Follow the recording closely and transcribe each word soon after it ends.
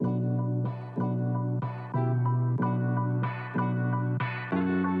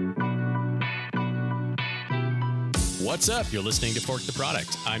What's up? You're listening to Fork the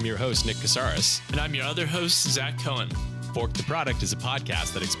Product. I'm your host, Nick Casares. And I'm your other host, Zach Cohen. Fork the Product is a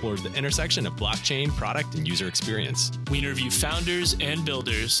podcast that explores the intersection of blockchain, product, and user experience. We interview founders and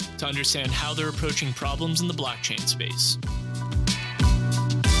builders to understand how they're approaching problems in the blockchain space.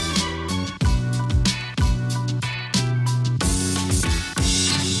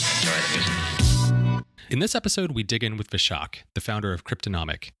 In this episode, we dig in with Vishak, the founder of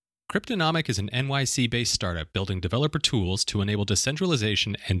Cryptonomic. Cryptonomic is an NYC-based startup building developer tools to enable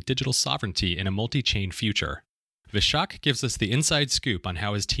decentralization and digital sovereignty in a multi-chain future. Vishak gives us the inside scoop on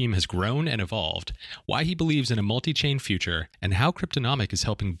how his team has grown and evolved, why he believes in a multi-chain future, and how Cryptonomic is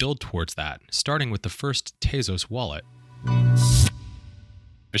helping build towards that, starting with the first Tezos wallet.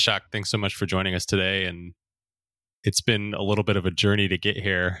 Vishak, thanks so much for joining us today. And it's been a little bit of a journey to get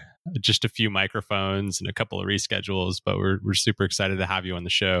here. Just a few microphones and a couple of reschedules, but we're super excited to have you on the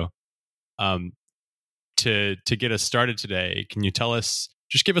show. To get us started today, can you just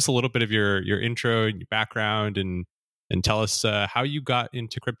give us a little bit of your intro and your background and tell us how you got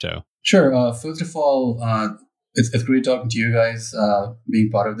into crypto? Sure. First of all, it's great talking to you guys,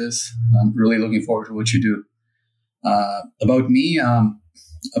 being part of this. I'm really looking forward to what you do. About me, a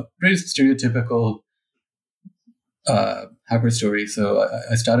pretty stereotypical hacker story. So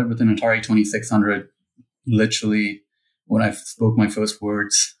I started with an Atari 2600, literally when I spoke my first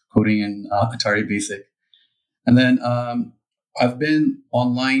words coding in Atari Basic. And then I've been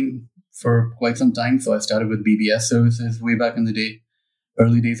online for quite some time. So I started with BBS services way back in the day,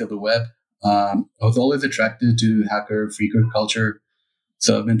 early days of the web. I was always attracted to hacker, freaker culture.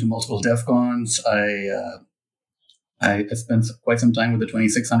 So I've been to multiple DEF CONs. I spent quite some time with the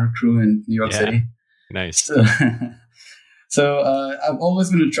 2600 crew in New York City. Nice. So I've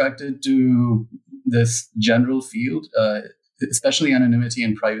always been attracted to this general field, especially anonymity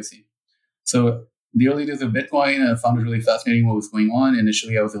and privacy. So the early days of Bitcoin, I found it really fascinating what was going on.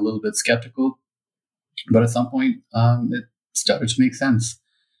 Initially, I was a little bit skeptical, but at some point, it started to make sense.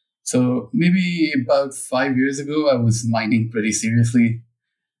 So maybe about 5 years ago, I was mining pretty seriously.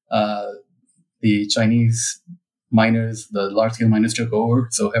 The Chinese miners, the large-scale miners took over.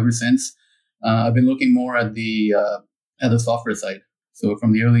 So ever since, I've been looking more at the software side. So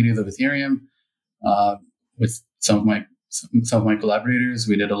from the early days of Ethereum, with some of my collaborators,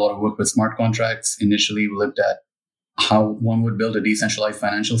 we did a lot of work with smart contracts. Initially, we looked at how one would build a decentralized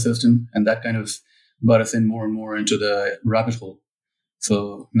financial system, and that kind of brought us in more and more into the rabbit hole.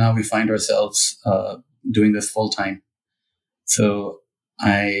 So now we find ourselves doing this full time. So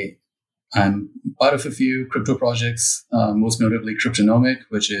I'm part of a few crypto projects, most notably Cryptonomic,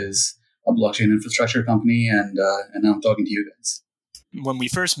 which is a blockchain infrastructure company, and now I'm talking to you guys. When we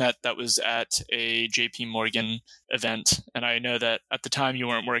first met, that was at a JP Morgan event, and I know that at the time you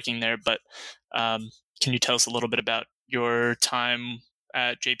weren't working there, but can you tell us a little bit about your time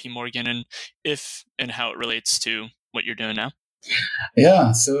at JP Morgan and how it relates to what you're doing now?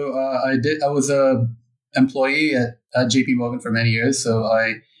 Yeah, so I was a employee at JP Morgan for many years, so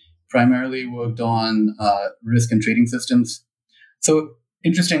I primarily worked on risk and trading systems. So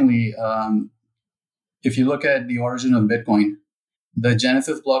interestingly, if you look at the origin of Bitcoin, the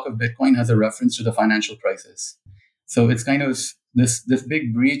Genesis block of Bitcoin has a reference to the financial crisis. So it's kind of this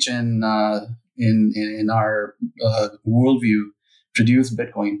big breach in our worldview produced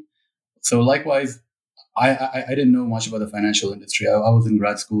Bitcoin. So likewise, I didn't know much about the financial industry. I was in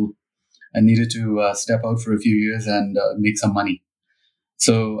grad school and needed to step out for a few years and make some money.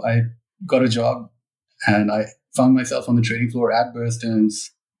 So I got a job and I found myself on the trading floor at Bear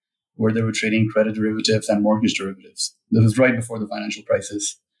Stearns, where they were trading credit derivatives and mortgage derivatives. This was right before the financial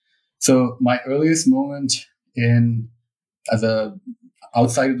crisis. So my earliest moment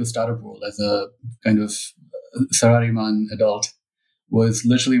outside of the startup world, as a kind of Sarariman adult, was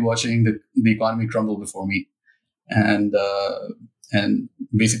literally watching the economy crumble before me, and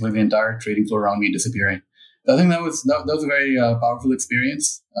basically the entire trading floor around me disappearing. I think that was a very powerful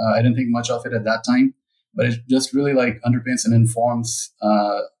experience. I didn't think much of it at that time, but it just really underpins and informs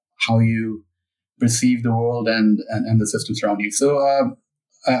how you perceive the world and the systems around you. So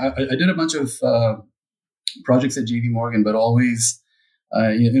I did a bunch of projects at JP Morgan, but always,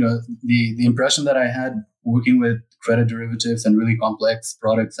 the impression that I had working with credit derivatives and really complex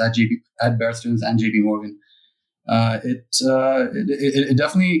products at Bear Stearns and JP Morgan, it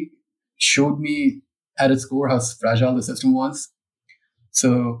definitely showed me at its core how fragile the system was.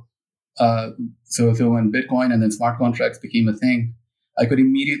 So when Bitcoin and then smart contracts became a thing, I could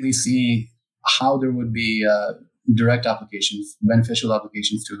immediately see how there would be direct applications, beneficial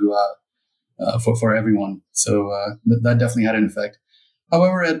applications for everyone. So that definitely had an effect.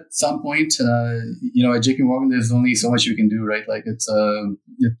 However, at some point, at JP Morgan, there's only so much you can do, right? Like it's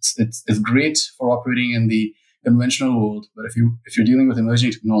great for operating in the conventional world, but if you're dealing with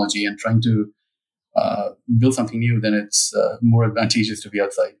emerging technology and trying to build something new, then it's more advantageous to be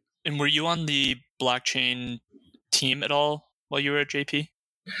outside. And were you on the blockchain team at all while you were at JP?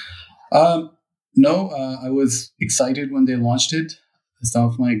 No, I was excited when they launched it. Some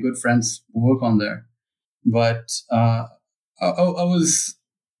of my good friends work on there, but I was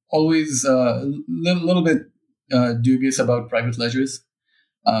always a little bit dubious about private ledgers.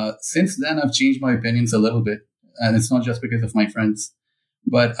 Since then, I've changed my opinions a little bit, and it's not just because of my friends,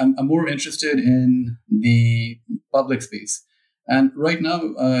 but I'm more interested in the public space. And right now,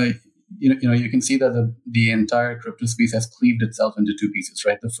 you can see that the entire crypto space has cleaved itself into two pieces,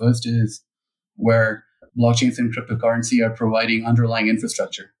 right? The first is where blockchains and cryptocurrency are providing underlying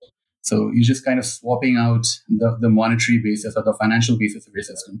infrastructure. So you're just kind of swapping out the monetary basis or the financial basis of your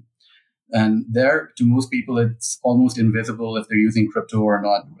system. And there, to most people, it's almost invisible if they're using crypto or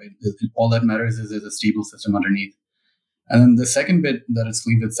not. Right? All that matters is there's a stable system underneath. And then the second bit that it's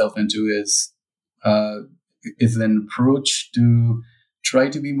cleaved itself into is an approach to try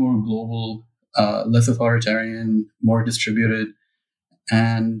to be more global, less authoritarian, more distributed,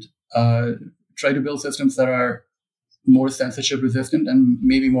 and try to build systems that are more censorship resistant and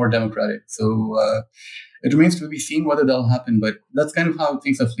maybe more democratic. So it remains to be seen whether that'll happen, but that's kind of how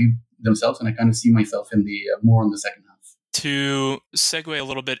things have cleaved themselves, and I kind of see myself in the more on the second half. To segue a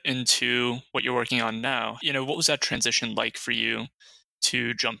little bit into what you're working on now, what was that transition like for you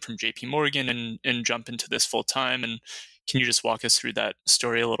to jump from JP Morgan and jump into this full time? And can you just walk us through that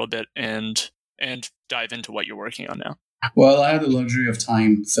story a little bit and dive into what you're working on now? Well, I had the luxury of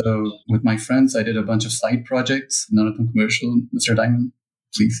time. So with my friends, I did a bunch of side projects, none of them commercial. Mr. Diamond,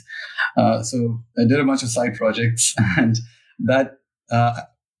 please. So I did a bunch of side projects, and that,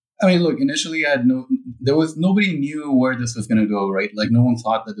 look, initially nobody knew where this was going to go, right? Like no one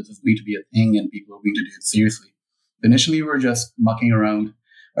thought that this was going to be a thing and people were going to do it seriously. Initially, we were just mucking around.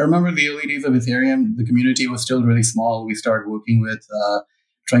 I remember the early days of Ethereum, the community was still really small. We started working with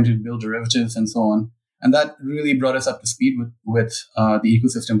trying to build derivatives and so on. And that really brought us up to speed with the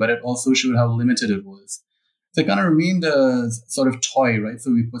ecosystem, but it also showed how limited it was. So it kind of remained a sort of toy, right?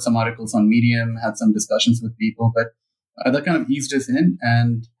 So we put some articles on Medium, had some discussions with people, but that kind of eased us in.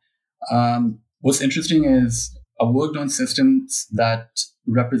 And what's interesting is I worked on systems that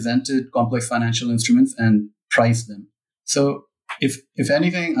represented complex financial instruments and priced them. So if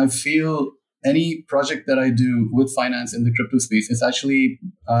anything, I feel any project that I do with finance in the crypto space is actually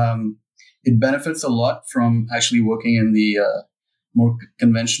it benefits a lot from actually working in the more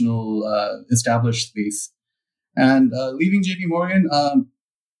conventional established space. And leaving JP Morgan,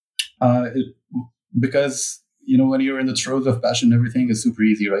 because when you're in the throes of passion, everything is super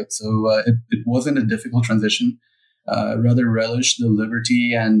easy, right? So it wasn't a difficult transition. Rather relished the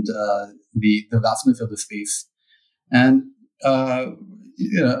liberty and the vastness of the space. And I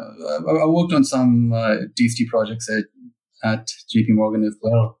worked on some tasty projects at JP Morgan as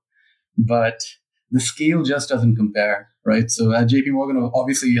well. But the scale just doesn't compare, right? So at JP Morgan,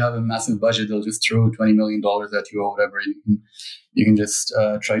 obviously you have a massive budget. They'll just throw $20 million at you or whatever. You can just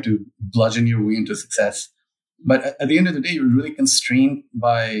try to bludgeon your way into success. But at the end of the day, you're really constrained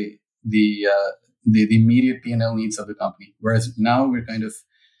by the immediate P&L needs of the company. Whereas now we're kind of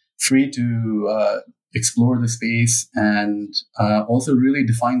free to explore the space and also really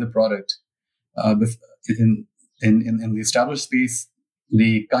define the product. In the established space,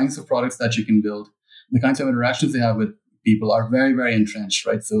 the kinds of products that you can build, the kinds of interactions they have with people are very, very entrenched,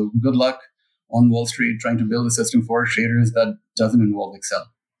 right? So good luck on Wall Street trying to build a system for traders that doesn't involve Excel,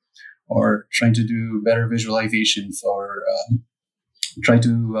 or trying to do better visualizations, or try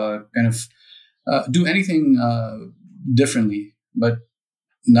to do anything differently. But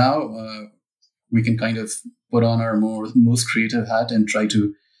now we can kind of put on our most creative hat and try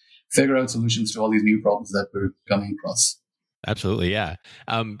to figure out solutions to all these new problems that we're coming across. Absolutely, yeah.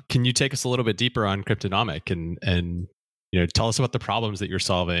 Can you take us a little bit deeper on Cryptonomic and tell us about the problems that you're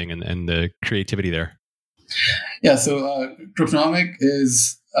solving and the creativity there? Yeah, so Cryptonomic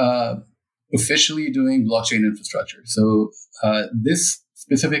is officially doing blockchain infrastructure. So this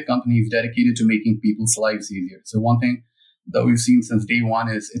specific company is dedicated to making people's lives easier. So one thing that we've seen since day one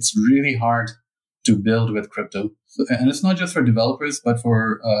is it's really hard to build with crypto. So, and it's not just for developers, but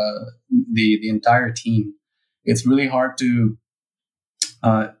for the entire team. It's really hard to,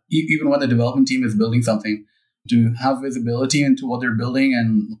 even when the development team is building something, to have visibility into what they're building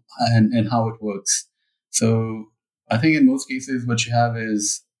and how it works. So I think in most cases, what you have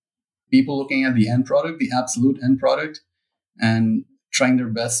is people looking at the end product, the absolute end product, and trying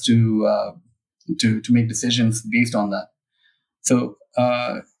their best to make decisions based on that. So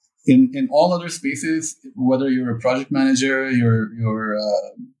in all other spaces, whether you're a project manager, you're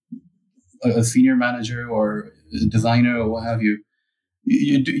a senior manager or a designer or what have you,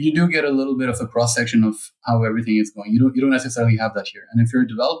 you do get a little bit of a cross section of how everything is going. You don't necessarily have that here. And if you're a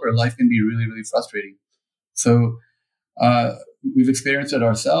developer, life can be really, really frustrating. So we've experienced it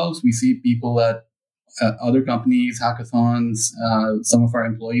ourselves. We see people at other companies, hackathons, some of our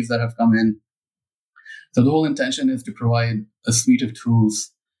employees that have come in. So the whole intention is to provide a suite of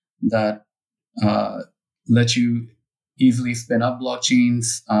tools that let you easily spin up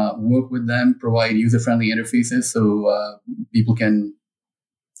blockchains, work with them, provide user-friendly interfaces so people can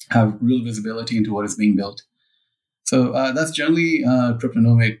have real visibility into what is being built. So that's generally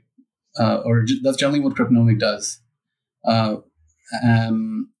Cryptonomic, that's generally what Cryptonomic does.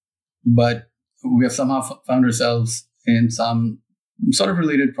 But we have somehow found ourselves in some sort of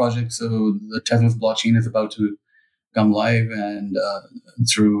related projects. So the Tezos blockchain is about to come live, and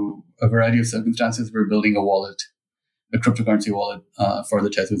through a variety of circumstances, we're building a wallet, a cryptocurrency wallet for the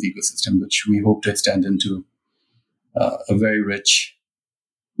Tezos ecosystem, which we hope to extend into a very rich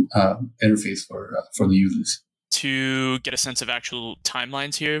interface for the users. To get a sense of actual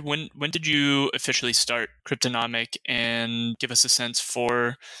timelines here, when did you officially start Cryptonomic, and give us a sense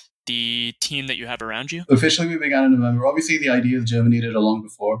for the team that you have around you? Officially, we began in November. Obviously, the idea has germinated long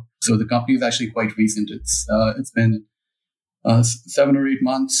before. So the company is actually quite recent. It's been 7 or 8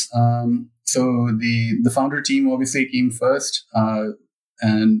 months. So the founder team obviously came first,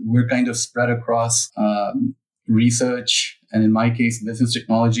 and we're kind of spread across research and, in my case, business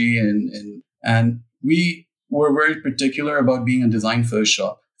technology, and we were very particular about being a design first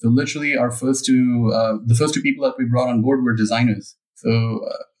shop. So literally, the first two people that we brought on board were designers. So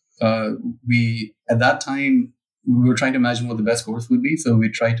we, at that time, we were trying to imagine what the best course would be. So we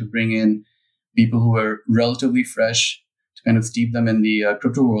tried to bring in people who were relatively fresh to kind of steep them in the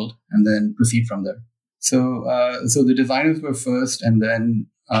crypto world and then proceed from there. So the designers were first, and then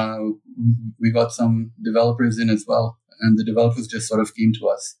we got some developers in as well, and the developers just sort of came to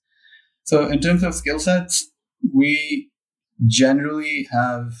us. So in terms of skill sets, we generally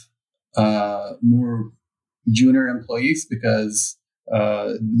have more junior employees because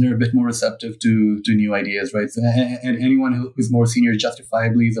they're a bit more receptive to new ideas, right? So, and anyone who's more senior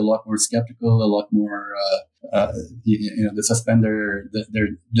justifiably is a lot more skeptical, a lot more, they suspend their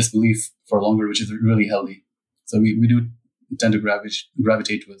disbelief for longer, which is really healthy. So we do tend to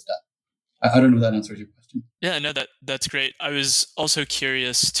gravitate towards that. I don't know if that answers your question. Yeah, no, that's great. I was also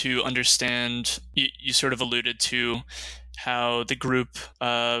curious to understand, you sort of alluded to how the group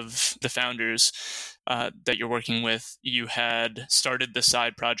of the founders that you're working with, you had started the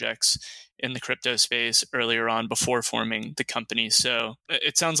side projects in the crypto space earlier on before forming the company. So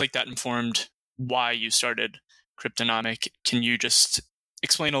it sounds like that informed why you started Cryptonomic. Can you just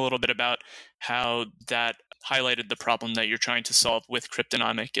explain a little bit about how that highlighted the problem that you're trying to solve with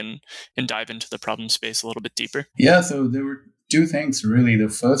Cryptonomic, and dive into the problem space a little bit deeper? Yeah, so there were two things really. The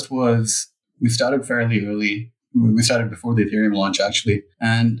first was we started fairly early. We started before the Ethereum launch, actually.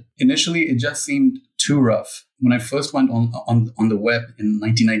 And initially, it just seemed too rough. When I first went on the web in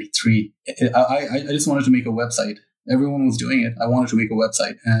 1993, I just wanted to make a website. Everyone was doing it. I wanted to make a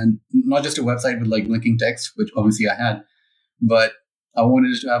website. And not just a website with like linking text, which obviously I had, but I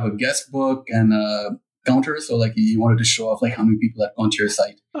wanted to have a guest book and a counter. So like you wanted to show off like how many people had gone to your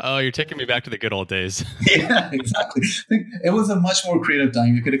site. Oh, you're taking me back to the good old days. Yeah, exactly. It was a much more creative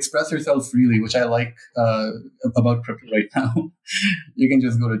time. You could express yourself freely, which I like about crypto right now. You can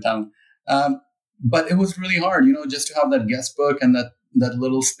just go to town. But it was really hard, just to have that guest book and that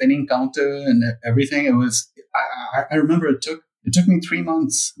little spinning counter and everything. It was, I remember it took me 3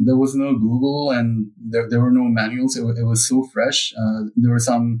 months. There was no Google and there were no manuals. It was so fresh. There were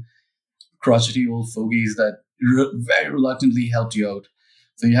some crotchety old fogies that very reluctantly helped you out.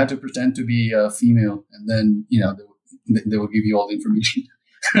 So you had to pretend to be female, and then, they will give you all the information.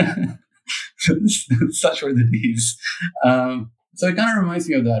 Such were the days. So it kind of reminds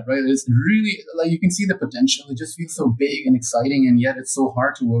me of that, right? It's really, like, you can see the potential. It just feels so big and exciting, and yet it's so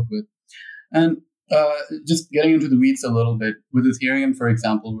hard to work with. And just getting into the weeds a little bit, with Ethereum, for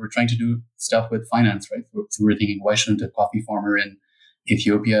example, we're trying to do stuff with finance, right? So we're thinking, why shouldn't a coffee farmer in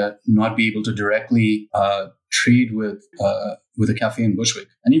Ethiopia not be able to directly trade with a cafe in Bushwick?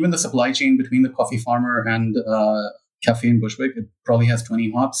 And even the supply chain between the coffee farmer and cafe in Bushwick, it probably has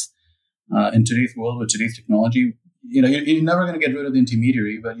 20 hops. In today's world, with today's technology, you're never going to get rid of the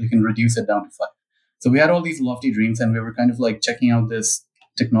intermediary, but you can reduce it down to 5. So we had all these lofty dreams, and we were kind of like checking out this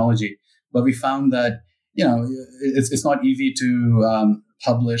technology, but we found that it's not easy to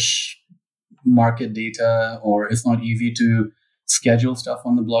publish market data, or it's not easy to schedule stuff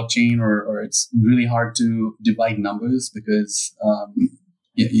on the blockchain, or it's really hard to divide numbers because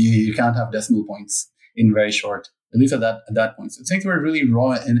you can't have decimal points in very short, at least at that point. So things were really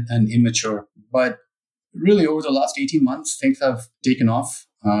raw and immature. But really, over the last 18 months, things have taken off.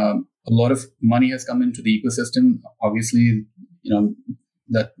 A lot of money has come into the ecosystem. Obviously,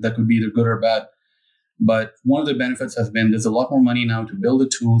 that could be either good or bad. But one of the benefits has been there's a lot more money now to build the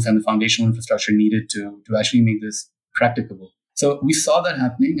tools and the foundational infrastructure needed to actually make this practicable. So we saw that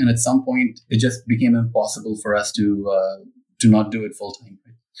happening, and at some point, it just became impossible for us to not do it full time.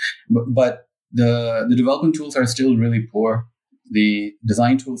 Right? But the development tools are still really poor. The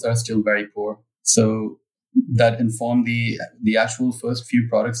design tools are still very poor. So that informed the actual first few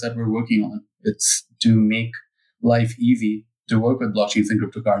products that we're working on. It's to make life easy to work with blockchains and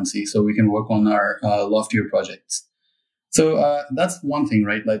cryptocurrency, so we can work on our loftier projects. So that's one thing,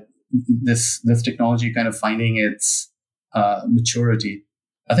 right? Like this technology kind of finding its maturity.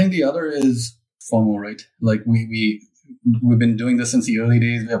 I think the other is FOMO, right? Like we've been doing this since the early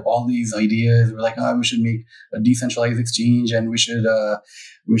days. We have all these ideas. We're like, we should make a decentralized exchange, and we should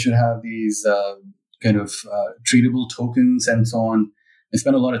have these kind of tradable tokens and so on. I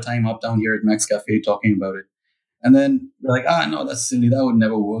spent a lot of time up down here at Max Cafe talking about it. And then we're like, no, that's silly. That would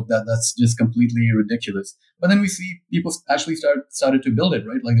never work. That's just completely ridiculous. But then we see people actually started to build it,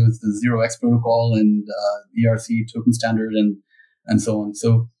 right? Like there was the 0x protocol and ERC token standard and so on.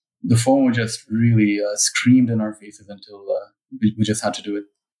 So the FOMO just really screamed in our faces until we just had to do it.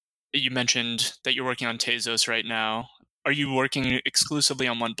 You mentioned that you're working on Tezos right now. Are you working exclusively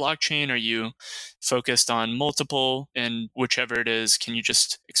on one blockchain? Are you focused on multiple? And whichever it is, can you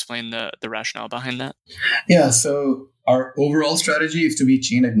just explain the rationale behind that? Yeah, so our overall strategy is to be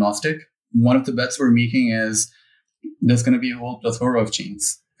chain agnostic. One of the bets we're making is there's going to be a whole plethora of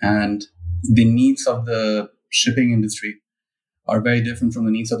chains. And the needs of the shipping industry are very different from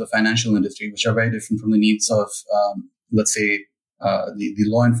the needs of the financial industry, which are very different from the needs of, let's say, the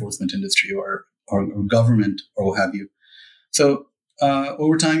law enforcement industry or government or what have you. So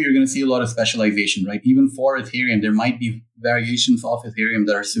over time, you're going to see a lot of specialization, right? Even for Ethereum, there might be variations of Ethereum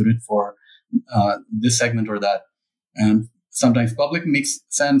that are suited for this segment or that. And sometimes public makes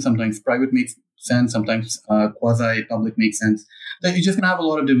sense, sometimes private makes sense, sometimes quasi-public makes sense. So you're just going to have a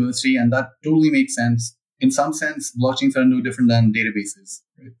lot of diversity, and that totally makes sense. In some sense, blockchains are no different than databases.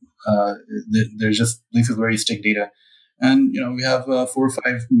 Right? They're just places where you stick data. And we have 4 or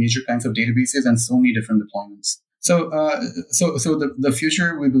 5 major kinds of databases and so many different deployments. So the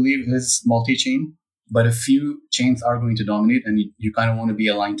future, we believe, is multi-chain, but a few chains are going to dominate, and you kind of want to be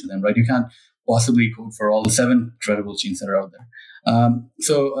aligned to them, right? You can't possibly code for all the 7 credible chains that are out there.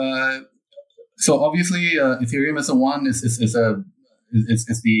 So obviously, Ethereum is the one. It's the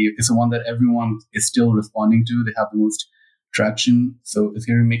one that everyone is still responding to. They have the most traction. So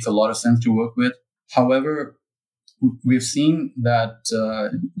Ethereum makes a lot of sense to work with. However, we've seen that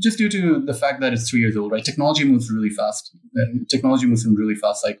just due to the fact that it's 3 years old, right? Technology moves really fast. Technology moves in really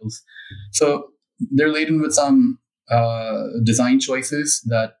fast cycles. So they're laden with some design choices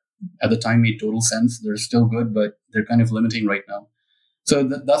that at the time made total sense. They're still good, but they're kind of limiting right now. So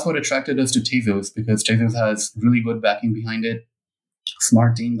that's what attracted us to Tezos, because Tezos has really good backing behind it,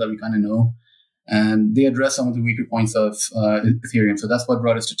 smart team that we kind of know, and they address some of the weaker points of Ethereum. So that's what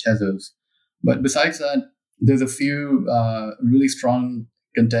brought us to Tezos. But besides that, there's a few really strong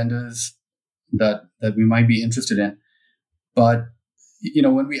contenders that we might be interested in. But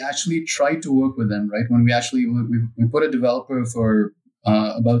when we actually try to work with them, right? When we put a developer for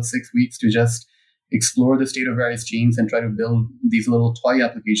about 6 weeks to just explore the state of various chains and try to build these little toy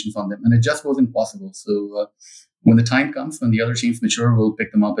applications on them, and it just wasn't possible. So when the time comes, when the other chains mature, we'll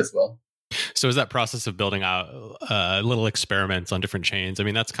pick them up as well. So is that process of building out little experiments on different chains? I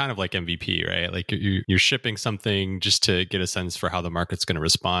mean, that's kind of like MVP, right? Like you're shipping something just to get a sense for how the market's going to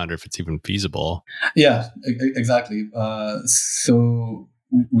respond, or if it's even feasible. Yeah, exactly. So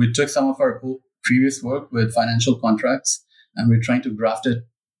we took some of our previous work with financial contracts, and we're trying to graft it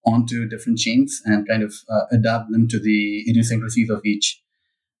onto different chains and kind of adapt them to the idiosyncrasies of each.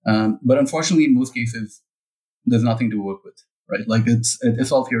 But unfortunately, in most cases, there's nothing to work with. Right, like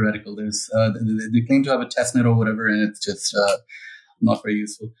it's all theoretical. There's they claim to have a testnet or whatever, and it's just not very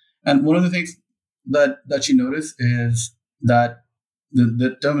useful. And one of the things that you notice is that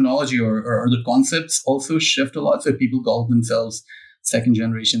the terminology or the concepts also shift a lot. So people call themselves 2nd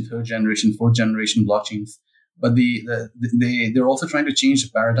generation, 3rd generation, 4th generation blockchains, but they're also trying to change the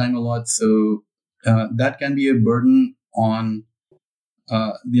paradigm a lot. So that can be a burden on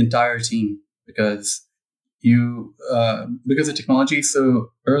the entire team, because because the technology is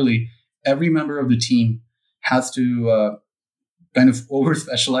so early, every member of the team has to kind of over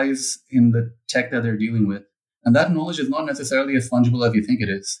specialize in the tech that they're dealing with. And that knowledge is not necessarily as fungible as you think it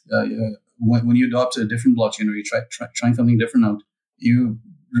is. When you adopt a different blockchain or you trying something different out, you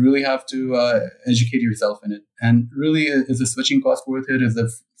really have to educate yourself in it. And really, is the switching cost worth it? Is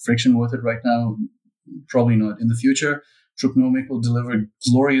the friction worth it right now? Probably not. In the future, Trupnomic will deliver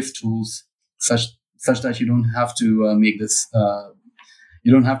glorious tools such that you don't have to make this.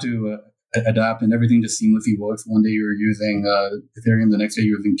 You don't have to adapt, and everything just seamlessly works. One day you're using Ethereum, the next day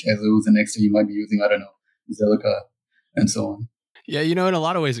you're using Tezos, the next day you might be using, I don't know, Zilliqa, and so on. Yeah, in a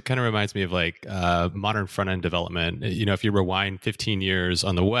lot of ways, it kind of reminds me of like modern front-end development. If you rewind 15 years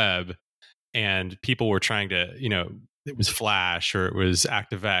on the web and people were trying to, it was Flash or it was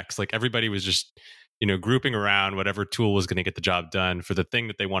ActiveX, like everybody was just, grouping around whatever tool was going to get the job done for the thing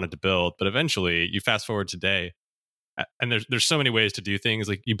that they wanted to build. But eventually, you fast forward today, and there's so many ways to do things.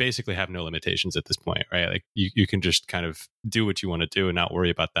 Like you basically have no limitations at this point, right? Like you can just kind of do what you want to do and not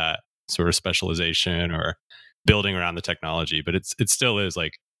worry about that sort of specialization or building around the technology. But it still is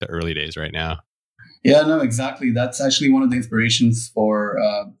like the early days right now. Yeah, no, exactly. That's actually one of the inspirations for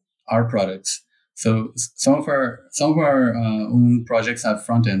our products. So some of our own projects have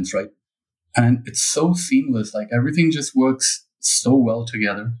front ends, right? And it's so seamless. Like everything just works so well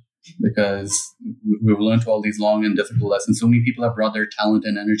together because we've learned all these long and difficult lessons. So many people have brought their talent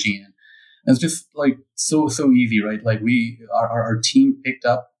and energy in. And it's just like so easy, right? Like our team picked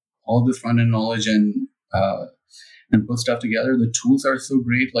up all this front end knowledge and put stuff together. The tools are so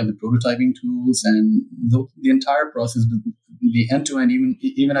great, like the prototyping tools and the entire process, the end to end,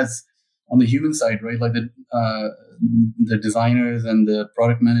 even as on the human side, right? Like the designers and the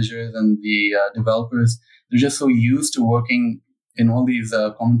product managers and the developers, they're just so used to working in all these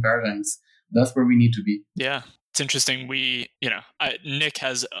common paradigms. That's where we need to be. Yeah. It's interesting. Nick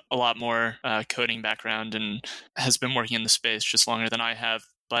has a lot more coding background and has been working in the space just longer than I have.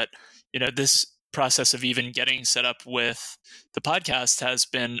 But, this process of even getting set up with the podcast has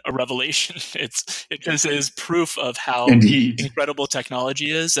been a revelation. It just is proof of how incredible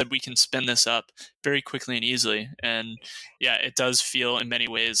technology is that we can spin this up very quickly and easily. And yeah, it does feel in many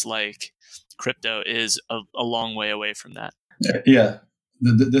ways like crypto is a long way away from that. Yeah.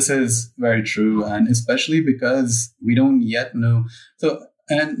 This is very true, and especially because we don't yet know. So,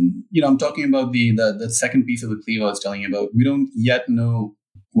 and I'm talking about the second piece of the cleave I was telling you about. We don't yet know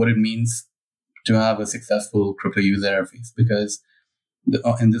what it means to have a successful crypto user interface, because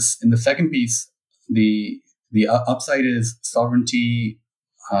in the second piece, the upside is sovereignty,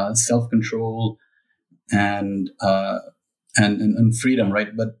 self-control, and freedom,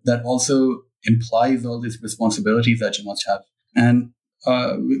 right? But that also implies all these responsibilities that you must have, and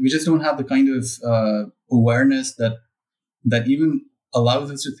we just don't have the kind of awareness that even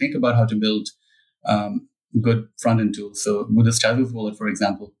allows us to think about how to build good front-end tools. So with the Tezos wallet, for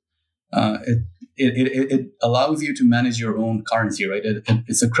example, it allows you to manage your own currency, right?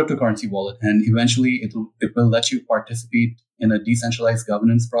 It's a cryptocurrency wallet, and eventually it will let you participate in a decentralized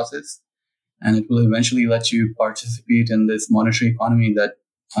governance process, and it will eventually let you participate in this monetary economy that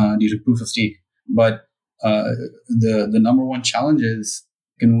due to proof of stake. But the number one challenge is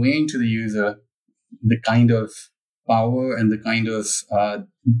conveying to the user the kind of power and the kind of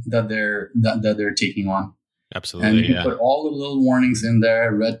that they're taking on. Absolutely. And you can put all the little warnings in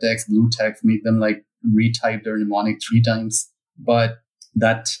there, red text, blue text, make them like retype their mnemonic 3 times, but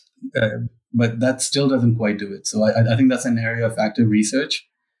that still doesn't quite do it. So I think that's an area of active research,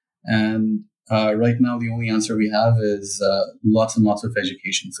 and right now, the only answer we have is lots and lots of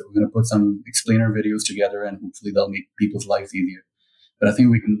education. So we're going to put some explainer videos together, and hopefully they'll make people's lives easier. But I think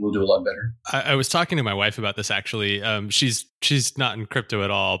we'll do a lot better. I was talking to my wife about this, actually. She's not in crypto at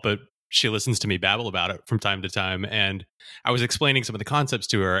all, but she listens to me babble about it from time to time. And I was explaining some of the concepts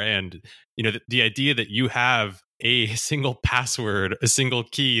to her. And, the idea that you have a single password, a single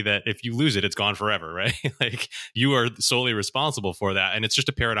key that if you lose it, it's gone forever, right? Like you are solely responsible for that. And it's just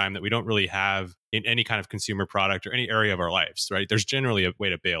a paradigm that we don't really have in any kind of consumer product or any area of our lives, right? There's generally a way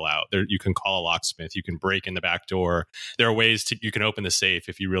to bail out. You can call a locksmith, you can break in the back door. There are ways you can open the safe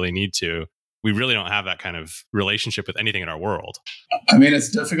if you really need to. We really don't have that kind of relationship with anything in our world. I mean, it's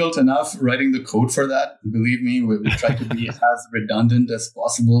difficult enough writing the code for that. Believe me, we try to be as redundant as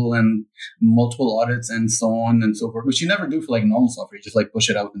possible and multiple audits and so on and so forth, which you never do for like normal software. You just like push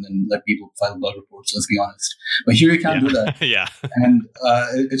it out and then let people file bug reports, let's be honest. But here you can't do that. Yeah. And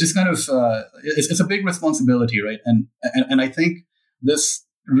it just kind of, it's a big responsibility, right? And I think this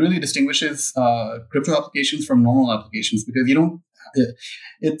really distinguishes crypto applications from normal applications, because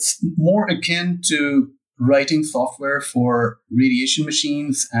it's more akin to writing software for radiation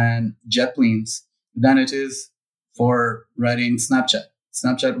machines and jet planes than it is for writing Snapchat.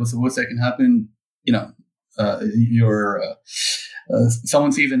 Snapchat was the worst that can happen.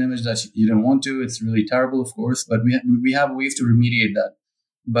 Someone sees an image that you don't want to. It's really terrible, of course, but we have ways to remediate that.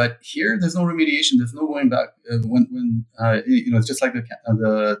 But here, there's no remediation. There's no going back. It's just like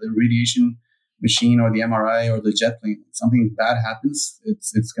the radiation machine or the MRI or the jet plane. If something bad happens,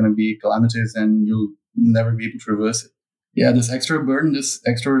 it's going to be calamitous, and you'll never be able to reverse it. Yeah, this extra burden, this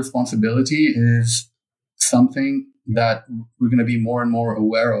extra responsibility is something that we're going to be more and more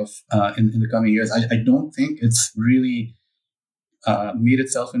aware of in the coming years. I don't think it's really made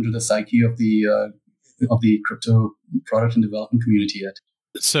itself into the psyche of the crypto product and development community yet.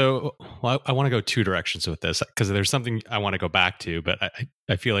 So I want to go two directions with this, because there's something I want to go back to, but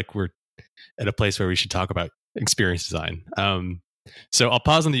I feel like we're at a place where we should talk about experience design. So I'll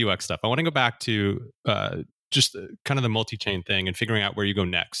pause on the UX stuff. I want to go back to just kind of the multi-chain thing and figuring out where you go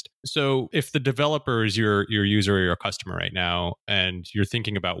next. So if the developer is your user or your customer right now, and you're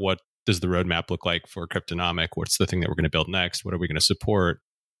thinking about what does the roadmap look like for Cryptonomic, what's the thing that we're going to build next, what are we going to support,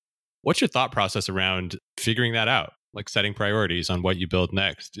 what's your thought process around figuring that out? Like setting priorities on what you build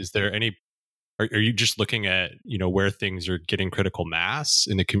next. Is there any, are you just looking at, where things are getting critical mass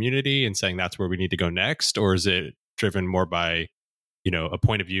in the community and saying that's where we need to go next? Or is it driven more by, a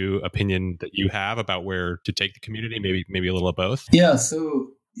point of view, opinion that you have about where to take the community? Maybe a little of both? Yeah. So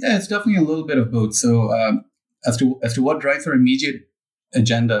it's definitely a little bit of both. So as to what drives our immediate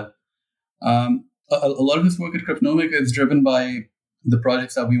agenda, a lot of this work at Cryptonomic is driven by the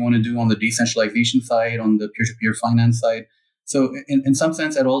projects that we want to do on the decentralization side, on the peer-to-peer finance side. So in some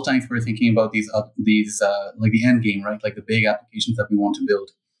sense, at all times, we're thinking about these like the end game, right? Like the big applications that we want to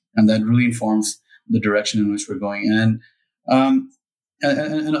build. And that really informs the direction in which we're going. And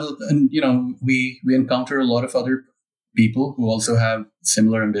we encounter a lot of other people who also have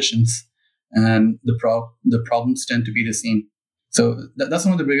similar ambitions, and the problems tend to be the same. So that's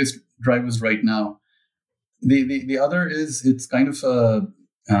one of the biggest drivers right now. The other is it's kind of a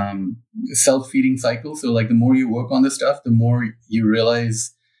self-feeding cycle. So like the more you work on this stuff, the more you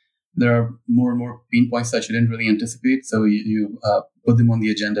realize there are more and more pain points that you didn't really anticipate. So you put them on the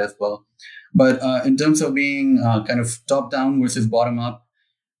agenda as well. But in terms of being kind of top down versus bottom up,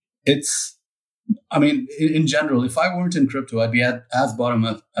 in general, if I weren't in crypto, I'd be as bottom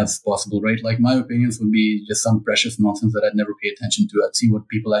up as possible, right? Like my opinions would be just some precious nonsense that I'd never pay attention to. I'd see what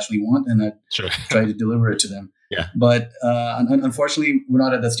people actually want and I'd try to deliver it to them. Yeah. But unfortunately, we're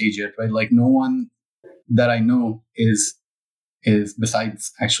not at that stage yet, right? Like no one that I know is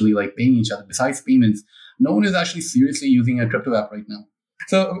besides actually like paying each other, besides payments, no one is actually seriously using a crypto app right now.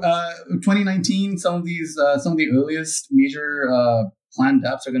 So 2019, some of the earliest major planned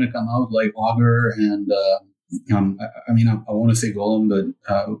apps are going to come out, like Augur and I want to say Golem, but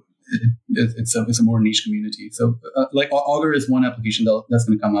it's a more niche community. So like Augur is one application that's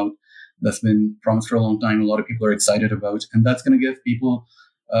going to come out that's been promised for a long time. A lot of people are excited about, and that's going to give people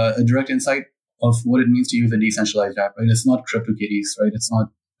a direct insight of what it means to use a decentralized app. Right? It's not CryptoKitties, right? It's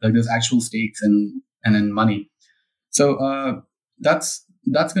not like there's actual stakes and then money. So that's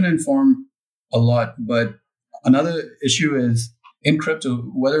going to inform a lot. But another issue is in crypto,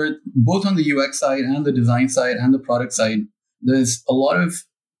 whether both on the UX side and the design side and the product side, there's a lot of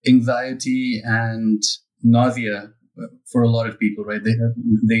anxiety and nausea for a lot of people, right?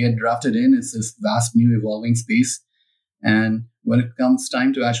 They get drafted in. It's this vast new evolving space. And when it comes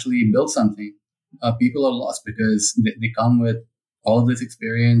time to actually build something, people are lost because they come with all of this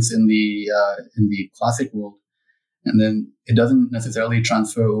experience in the classic world. And then it doesn't necessarily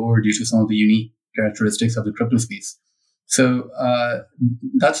transfer over due to some of the unique characteristics of the crypto space. So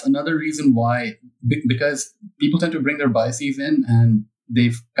that's another reason why, because people tend to bring their biases in, and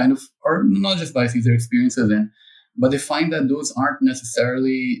they've kind of, or not just biases, their experiences in, but they find that those aren't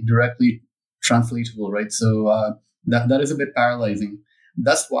necessarily directly translatable, right? So that is a bit paralyzing.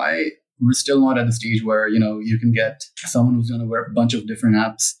 That's why we're still not at the stage where, you can get someone who's going to wear a bunch of different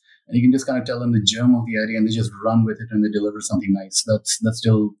apps, and you can just kind of tell them the germ of the idea, and they just run with it and they deliver something nice. That's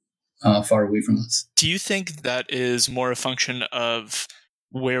still far away from us. Do you think that is more a function of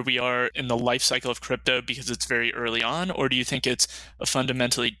where we are in the life cycle of crypto because it's very early on, or do you think it's a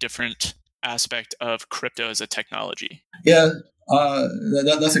fundamentally different aspect of crypto as a technology? Yeah,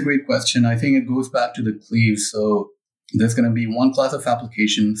 that's a great question. I think it goes back to the cleave. So there's going to be one class of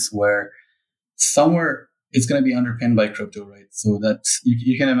applications where somewhere it's going to be underpinned by crypto, right? So that's,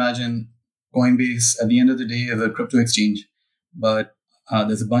 you can imagine Coinbase at the end of the day is a crypto exchange, but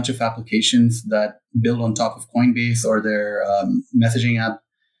there's a bunch of applications that build on top of Coinbase or their messaging app,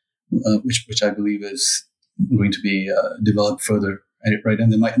 which I believe is going to be developed further, right?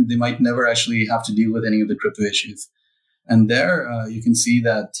 And they might never actually have to deal with any of the crypto issues. And there you can see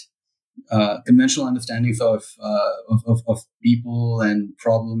that conventional understandings of people and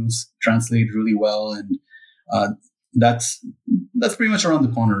problems translate really well, and that's pretty much around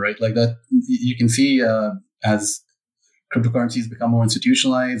the corner, right? Like that, you can see as cryptocurrencies become more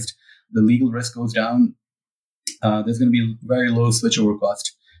institutionalized, the legal risk goes down. There's going to be very low switchover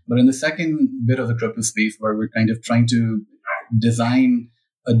cost. But in the second bit of the crypto space, where we're kind of trying to design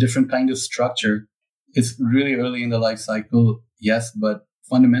a different kind of structure, it's really early in the life cycle, yes, but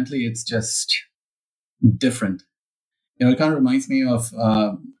fundamentally it's just different. It kind of reminds me of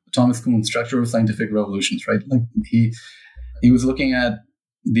Thomas Kuhn's Structure of Scientific Revolutions, right? Like he was looking at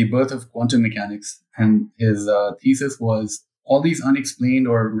the birth of quantum mechanics, and his thesis was all these unexplained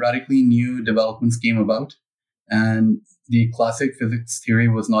or radically new developments came about, and the classic physics theory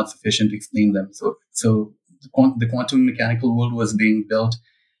was not sufficient to explain them. So the quantum mechanical world was being built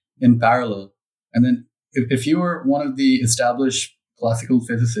in parallel. And then if you were one of the established classical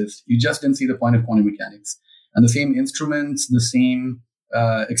physicists, you just didn't see the point of quantum mechanics. And the same instruments, the same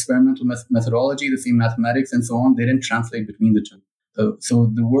experimental methodology, the same mathematics, and so on, they didn't translate between the two. So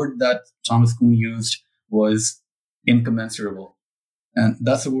the word that Thomas Kuhn used was incommensurable. And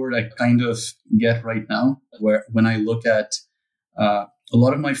that's a word I kind of get right now, where when I look at a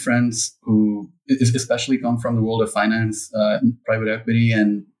lot of my friends who especially come from the world of finance, private equity,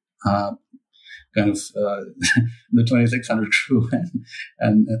 and kind of the 2600 crew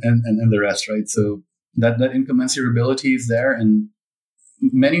and the rest, right? So that incommensurability is there, and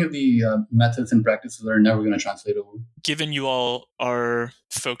many of the methods and practices are never going to translate over. Given you all are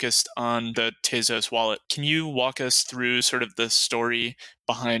focused on the Tezos wallet, can you walk us through sort of the story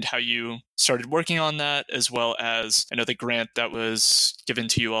behind how you started working on that, as well as, I know, the grant that was given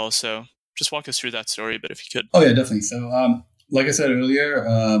to you all? So just walk us through that story a bit if you could. Oh, yeah, definitely. So like I said earlier,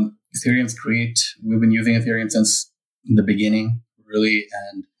 Ethereum's great. We've been using Ethereum since the beginning, really,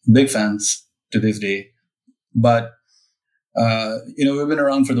 and big fans to this day. But we've been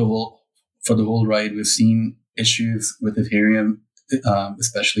around for the whole ride. We've seen issues with Ethereum,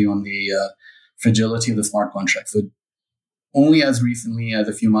 especially on the fragility of the smart contract. So only as recently as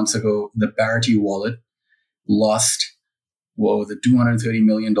a few months ago, the Parity wallet lost the $230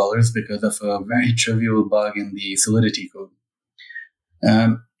 million because of a very trivial bug in the Solidity code.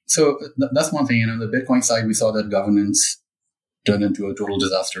 So that's one thing. The Bitcoin side, we saw that governance turned into a total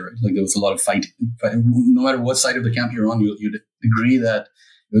disaster. Right? Like there was a lot of fight. No matter what side of the camp you're on, you'd agree that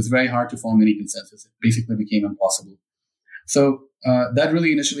it was very hard to form any consensus. It basically became impossible. So that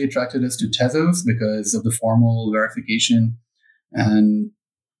really initially attracted us to Tezos because of the formal verification and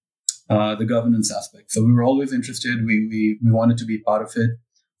the governance aspect. So we were always interested. We wanted to be part of it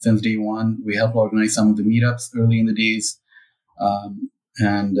since day one. We helped organize some of the meetups early in the days.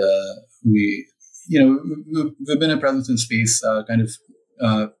 And we've been a presence in space, kind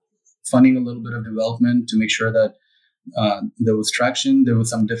of funding a little bit of development to make sure that there was traction. There was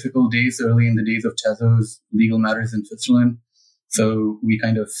some difficult days early in the days of Tezos legal matters in Switzerland. So we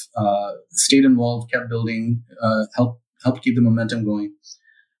kind of stayed involved, kept building, helped keep the momentum going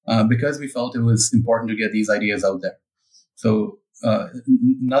because we felt it was important to get these ideas out there. So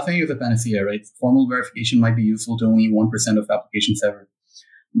nothing is a panacea, right? Formal verification might be useful to only 1% of applications ever.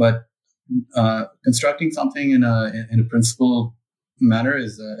 But constructing something in a principled manner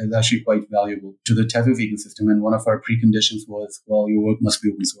is actually quite valuable to the Tezos ecosystem. And one of our preconditions was, your work must be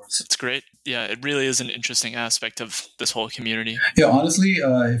open source. That's great. Yeah, it really is an interesting aspect of this whole community. Yeah, honestly,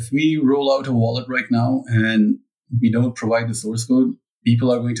 if we roll out a wallet right now and we don't provide the source code,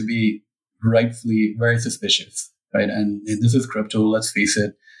 people are going to be rightfully very suspicious, right? And this is crypto, let's face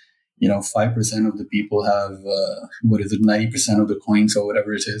it. 5% of the people have, 90% of the coins or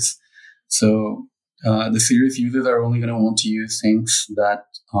whatever it is. So the serious users are only going to want to use things that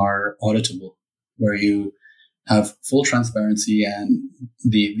are auditable, where you have full transparency, and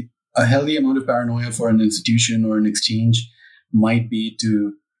a healthy amount of paranoia for an institution or an exchange might be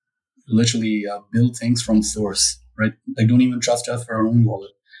to literally build things from source, right? Like, don't even trust us for our own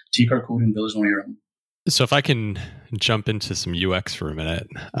wallet. Take our code and build it on your own. So if I can jump into some UX for a minute.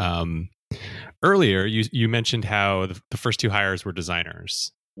 Earlier, you mentioned how the first two hires were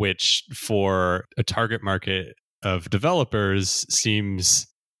designers, which for a target market of developers seems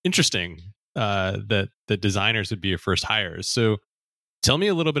interesting, that the designers would be your first hires. So tell me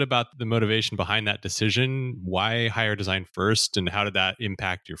a little bit about the motivation behind that decision. Why hire design first, and how did that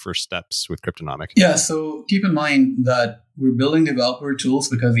impact your first steps with Cryptonomic? Yeah, so keep in mind that we're building developer tools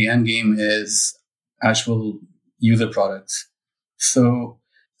because the end game is actual user products. So,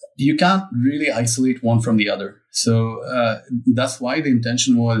 you can't really isolate one from the other. So that's why the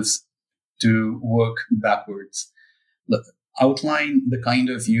intention was to work backwards. Outline the kind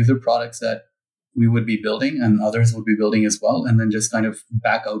of user products that we would be building and others would be building as well, and then just kind of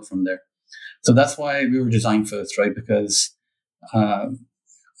back out from there. So that's why we were design first, right? Because, I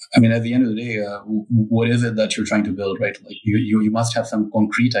mean, at the end of the day, what is it that you're trying to build, right? Like you must have some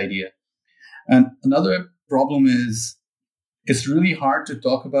concrete idea. And another problem is it's really hard to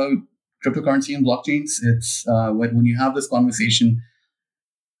talk about cryptocurrency and blockchains. It's when you have this conversation,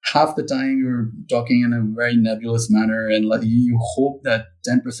 half the time you're talking in a very nebulous manner, and like you hope that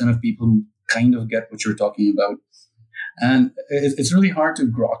 10% of people kind of get what you're talking about. And it's really hard to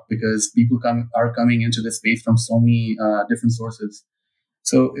grok because people are coming into this space from so many different sources.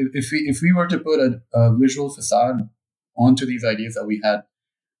 So if we were to put a visual facade onto these ideas that we had,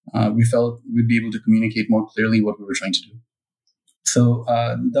 we felt we'd be able to communicate more clearly what we were trying to do. So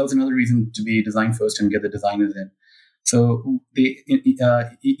that was another reason to be design first and get the designers in. So they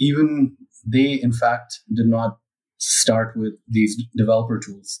in fact did not start with these developer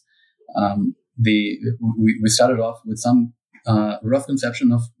tools. We started off with some rough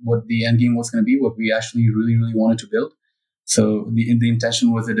conception of what the end game was going to be, what we actually really, really wanted to build. So the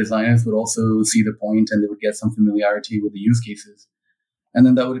intention was the designers would also see the point and they would get some familiarity with the use cases. And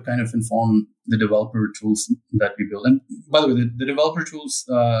then that would kind of inform the developer tools that we build. And by the way, the developer tools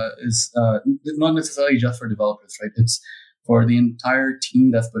is not necessarily just for developers, right? It's for the entire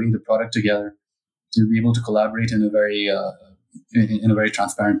team that's putting the product together to be able to collaborate in a very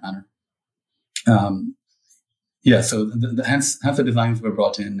transparent manner. So hence the designs were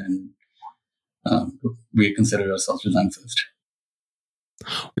brought in, and we considered ourselves design first.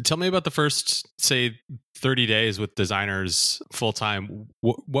 Tell me about the first, say, 30 days with designers full time.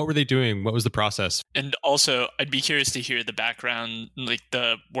 What were they doing? What was the process? And also, I'd be curious to hear the background, like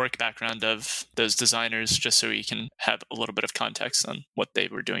the work background of those designers, just so we can have a little bit of context on what they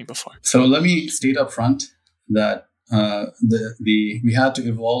were doing before. So let me state up front that we had to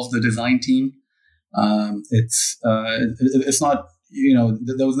evolve the design team. It's not,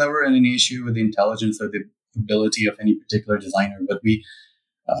 there was never any issue with the intelligence or the ability of any particular designer, but we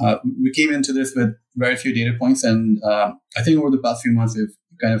came into this with very few data points, and I think over the past few months we've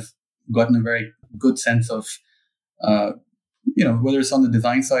kind of gotten a very good sense of whether it's on the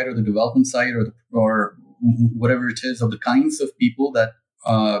design side or the development side or whatever it is, of the kinds of people that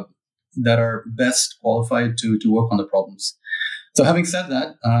are best qualified to work on the problems. So having said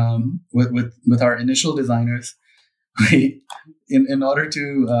that, with our initial designers, we in order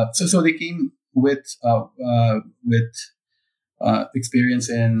to so they came with experience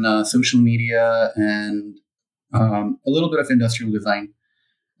in social media and a little bit of industrial design,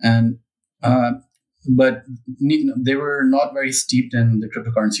 and but they were not very steeped in the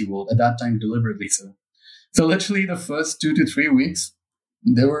cryptocurrency world at that time, deliberately so. So literally the first 2 to 3 weeks,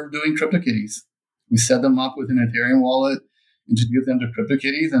 they were doing CryptoKitties. We set them up with an Ethereum wallet, introduced them to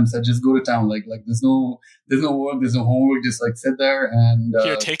CryptoKitties, and said, just go to town. Like there's no work, there's no homework. Just like sit there and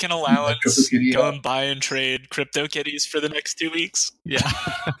here, take an allowance, go and buy and trade CryptoKitties for the next 2 weeks. Yeah,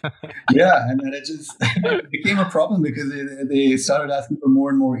 yeah, and then it became a problem because they started asking for more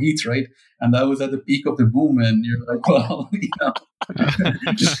and more ETH, right? And that was at the peak of the boom, and you're like, well,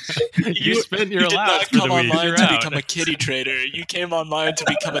 you spent your allowance for the week. You did not come online to become a kitty trader. You came online to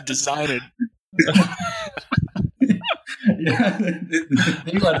become a designer. Yeah,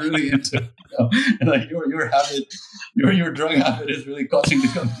 they got really into it. And like your drug habit is really costing the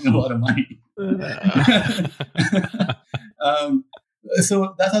company a lot of money.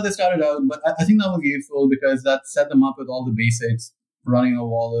 So that's how they started out. But I think that was useful because that set them up with all the basics: running a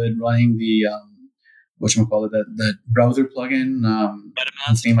wallet, running the that browser plugin.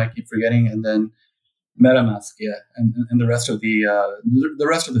 MetaMask. Name I keep forgetting, and then MetaMask, yeah, and the rest of the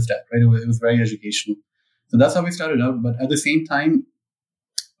rest of the stack. Right, it was very educational. So that's how we started out. But at the same time,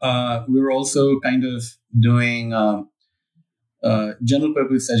 we were also kind of doing general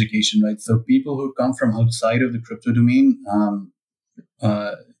purpose education, right? So people who come from outside of the crypto domain,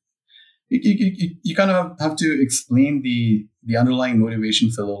 you kind of have to explain the underlying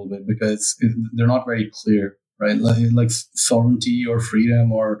motivations a little bit because they're not very clear, right? Like sovereignty or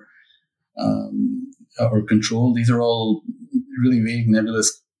freedom or control. These are all really vague,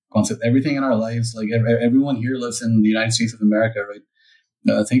 nebulous concept. Everything in our lives, like everyone here lives in the United States of America, right?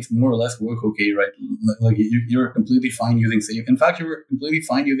 Things more or less work okay, right? Like you're completely fine using Citibank. In fact, you were completely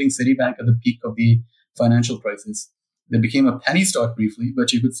fine using Citibank at the peak of the financial crisis. They became a penny stock briefly,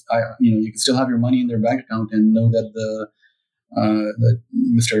 but you could still have your money in their bank account and know that that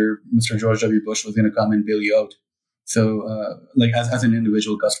Mr. George W. Bush was going to come and bail you out. So, like as an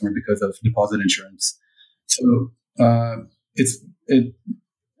individual customer because of deposit insurance. So it's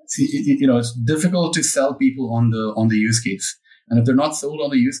difficult to sell people on the use case, and if they're not sold on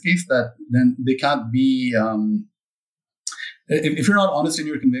the use case, then they can't be. If you're not honest in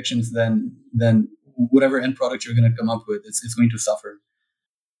your convictions, then whatever end product you're going to come up with, it's going to suffer.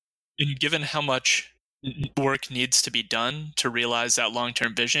 And given how much work needs to be done to realize that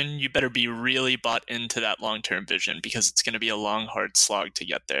long-term vision, you better be really bought into that long-term vision, because it's going to be a long, hard slog to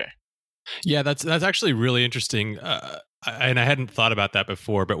get there. Yeah, that's actually really interesting. And I hadn't thought about that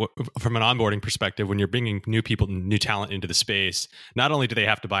before, but from an onboarding perspective, when you're bringing new people, new talent into the space, not only do they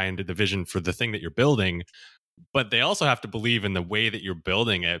have to buy into the vision for the thing that you're building, but they also have to believe in the way that you're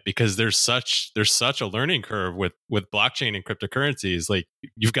building it, because there's such a learning curve with blockchain and cryptocurrencies. Like,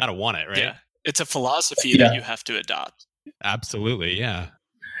 you've got to want it, right? Yeah, it's a philosophy that you have to adopt. Absolutely, yeah.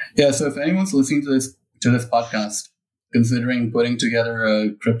 Yeah. So if anyone's listening to this podcast, considering putting together a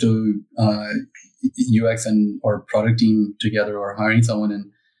crypto UX or product team together, or hiring someone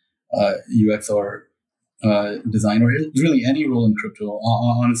in UX or design, or really any role in crypto,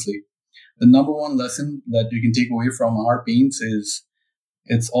 honestly, the number one lesson that you can take away from our pains is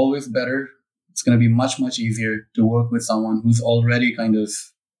it's always better. It's going to be much, much easier to work with someone who's already kind of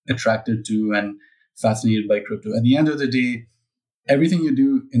attracted to and fascinated by crypto. At the end of the day, everything you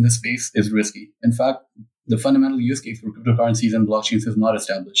do in this space is risky. In fact, the fundamental use case for cryptocurrencies and blockchains is not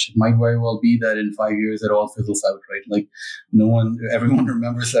established. It might very well be that in 5 years it all fizzles out, right? Like everyone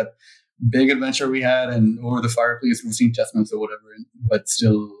remembers that big adventure we had and over the fireplace roasting chestnuts or whatever, but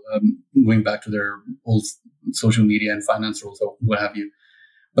still going back to their old social media and finance roles or what have you.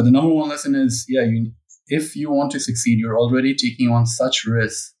 But the number one lesson is, if you want to succeed, you're already taking on such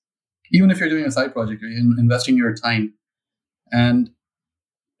risks. Even if you're doing a side project, you're investing your time. And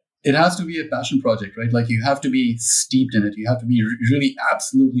it has to be a passion project, right? Like, you have to be steeped in it. You have to be really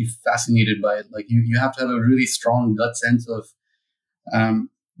absolutely fascinated by it. Like, you have to have a really strong gut sense of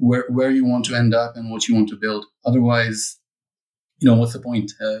where you want to end up and what you want to build. Otherwise, what's the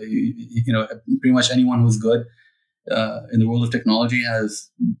point? Pretty much anyone who's good in the world of technology has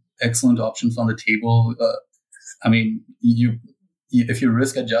excellent options on the table. If you're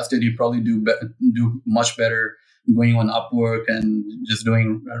risk adjusted, you probably do much better going on Upwork and just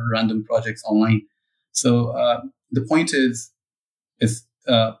doing random projects online. So the point is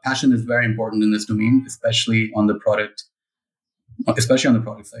passion is very important in this domain, especially on the product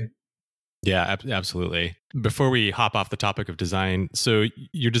side. Yeah, absolutely. Before we hop off the topic of design, so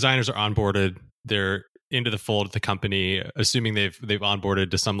your designers are onboarded, they're into the fold of the company, assuming they've onboarded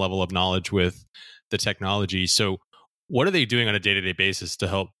to some level of knowledge with the technology. So what are they doing on a day-to-day basis to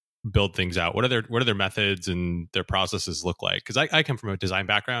help build things out? What are their methods and their processes look like? Because I come from a design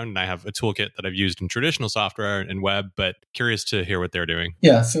background and I have a toolkit that I've used in traditional software and web, but curious to hear what they're doing.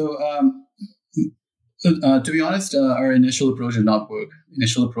 Yeah. So to be honest, our initial approach did not work.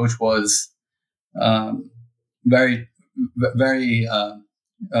 Initial approach was very, very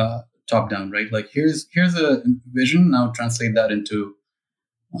top down, right? Like, here's a vision. Now translate that into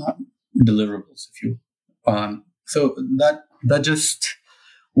deliverables, if you. So that just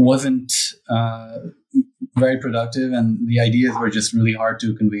wasn't very productive, and the ideas were just really hard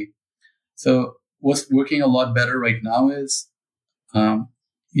to convey. So what's working a lot better right now is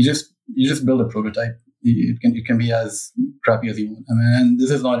you just build a prototype. It can be as crappy as you want. I mean, and this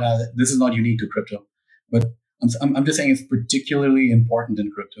is not unique to crypto, but I'm just saying it's particularly important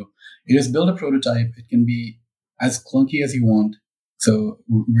in crypto. You just build a prototype. It can be as clunky as you want. So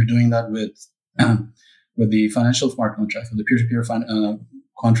we're doing that with the financial smart contracts, with the peer-to-peer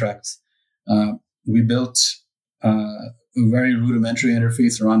contracts. We built a very rudimentary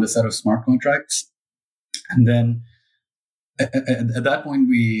interface around a set of smart contracts, and then at that point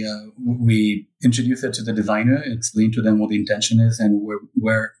we introduce it to the designer, explain to them what the intention is and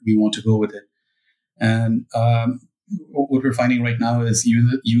where we want to go with it. And what we're finding right now is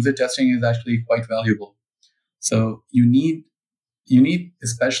user testing is actually quite valuable. So you need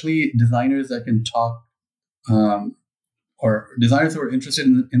especially designers that can talk, or designers who are interested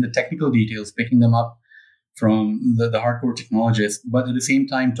in the technical details, picking them up from the hardcore technologists, but at the same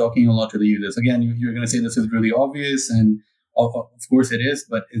time talking a lot to the users. Again, you're going to say this is really obvious, and of course it is,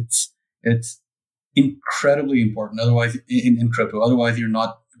 but it's incredibly important. Otherwise, in crypto, otherwise you're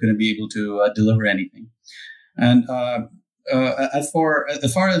not going to be able to deliver anything. And as far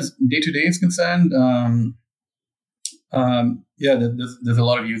as day-to-day is concerned, there's a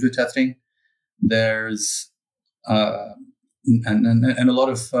lot of user testing. There's and a lot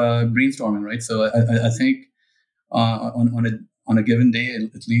of brainstorming, right? So I think on a given day,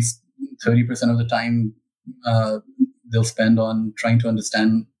 at least 30% of the time, they'll spend on trying to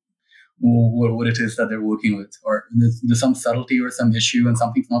understand what it is that they're working with, or there's some subtlety or some issue and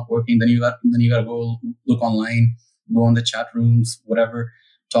something's not working. Then you got to go look online, go on the chat rooms, whatever,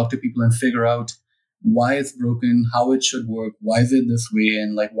 talk to people and figure out why it's broken, how it should work, why is it this way,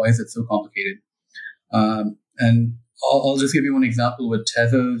 and like why is it so complicated. And I'll just give you one example with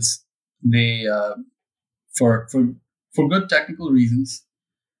Tezos. They for good technical reasons,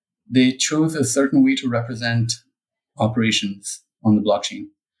 they chose a certain way to represent operations on the blockchain.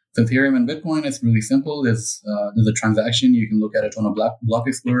 So Ethereum and Bitcoin, it's really simple. There's a transaction. You can look at it on a block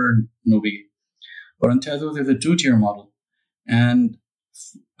explorer, no biggie. But on Tezos, there's a two-tier model. And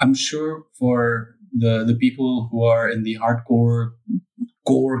I'm sure for the people who are in the hardcore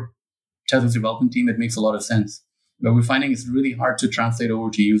core Tezos development team, it makes a lot of sense. But we're finding it's really hard to translate over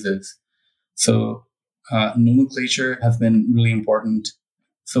to users. So nomenclature has been really important.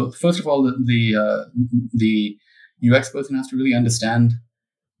 So first of all, the UX person has to really understand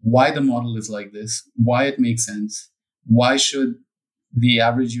why the model is like this, why it makes sense, why should the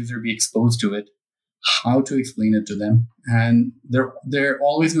average user be exposed to it, how to explain it to them. And they're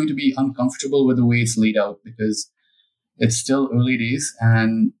always going to be uncomfortable with the way it's laid out because it's still early days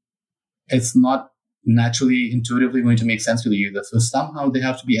and it's not naturally, intuitively going to make sense to the user. So somehow they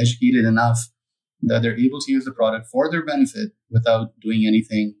have to be educated enough that they're able to use the product for their benefit without doing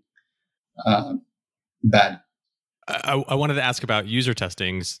anything bad. I wanted to ask about user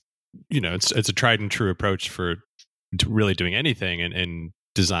testings. It's a tried and true approach for really doing anything in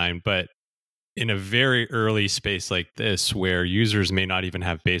design, but in a very early space like this, where users may not even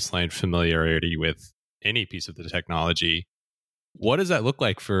have baseline familiarity with any piece of the technology, what does that look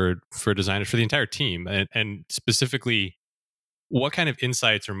like for designers, for the entire team, and specifically, what kind of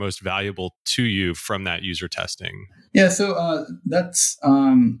insights are most valuable to you from that user testing? Yeah, so that's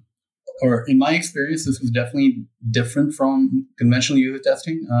or in my experience, this was definitely different from conventional user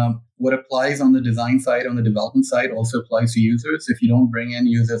testing. What applies on the design side, on the development side, also applies to users. If you don't bring in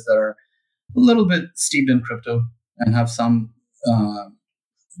users that are a little bit steeped in crypto and have some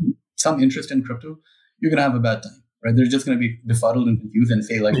interest in crypto, you're going to have a bad time, right? They're just going to be befuddled and confused and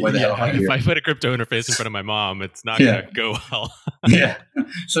say, like, why the hell am I here? If I put a crypto interface in front of my mom, it's not going to go well. Yeah.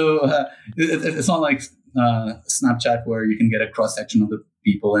 So it's not like Snapchat where you can get a cross-section of the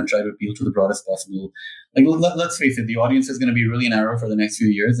people and try to appeal to the broadest possible. Like, let's face it, the audience is going to be really narrow for the next few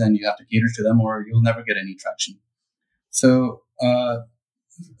years and you have to cater to them or you'll never get any traction. So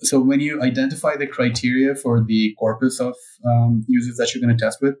when you identify the criteria for the corpus of users that you're going to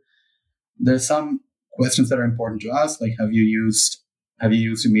test with, there's some questions that are important to ask, like have you used a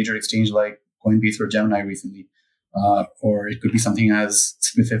major exchange like Coinbase or Gemini recently? Or it could be something as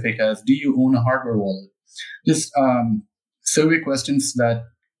specific as, do you own a hardware wallet? Just survey questions that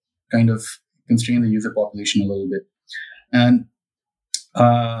kind of constrain the user population a little bit. And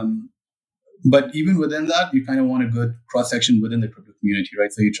but even within that, you kind of want a good cross-section within the crypto community,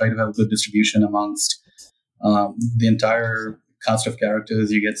 right? So you try to have a good distribution amongst the entire cast of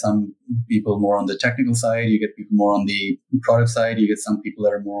characters. You get some people more on the technical side, you get people more on the product side, you get some people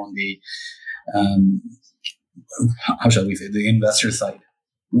that are more on the how shall we say, the investor side.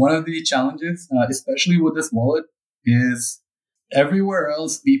 One of the challenges, especially with this wallet, is everywhere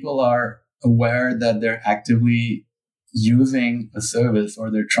else people are aware that they're actively using a service or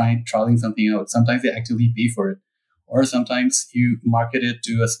they're trialing something out. Sometimes they actively pay for it, or sometimes you market it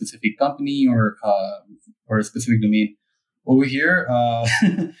to a specific company or a specific domain. Over here,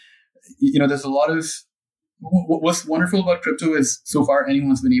 there's a lot of what's wonderful about crypto is so far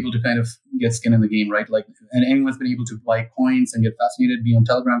anyone's been able to kind of get skin in the game, right? Like, and anyone's been able to buy coins and get fascinated, be on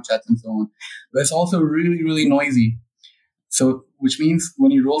Telegram chats and so on. But it's also really, really noisy. So, which means when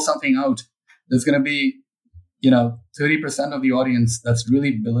you roll something out, there's going to be, 30% of the audience that's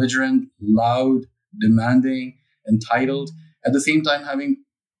really belligerent, loud, demanding, entitled, at the same time having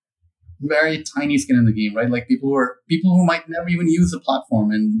very tiny skin in the game, right? Like people who might never even use the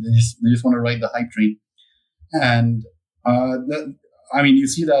platform and they just want to ride the hype train. And you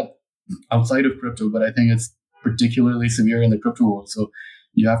see that outside of crypto, but I think it's particularly severe in the crypto world. So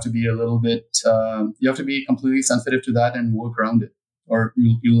you have to be a little bit, you have to be completely sensitive to that and work around it, or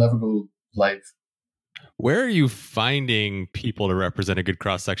you'll never go live. Where are you finding people to represent a good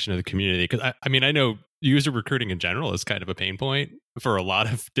cross-section of the community? Because I know user recruiting in general is kind of a pain point for a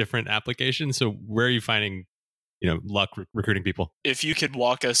lot of different applications. So where are you finding luck recruiting people? If you could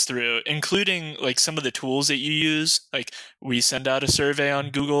walk us through, including like some of the tools that you use, like we send out a survey on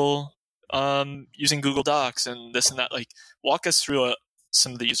Google using Google Docs and this and that, like walk us through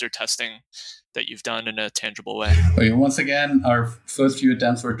some of the user testing that you've done in a tangible way? Okay, once again, our first few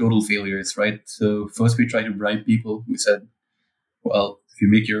attempts were total failures, right? So first we tried to bribe people. We said, well,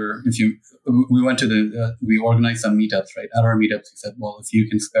 we went to we organized some meetups, right? At our meetups, we said, well, if you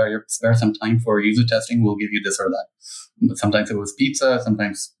can spare some time for user testing, we'll give you this or that. But sometimes it was pizza,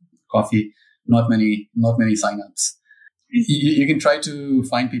 sometimes coffee, not many signups. You can try to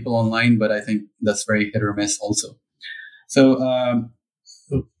find people online, but I think that's very hit or miss also. So,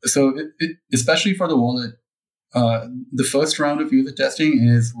 especially for the wallet, the first round of user testing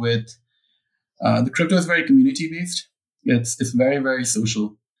is with the crypto is very community based. It's very, very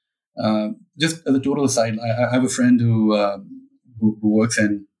social. Just as a total aside, I have a friend who works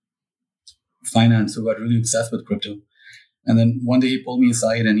in finance who got really obsessed with crypto. And then one day he pulled me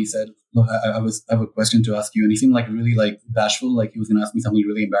aside and he said, look, I have a question to ask you. And he seemed like really like bashful, like he was going to ask me something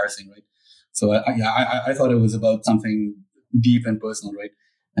really embarrassing, right? So I thought it was about something deep and personal, right?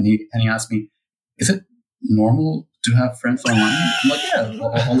 And he asked me, is it normal to have friends online? I'm like, yeah,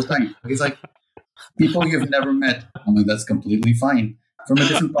 all the time. He's like, people you've never met. I'm like, that's completely fine. From a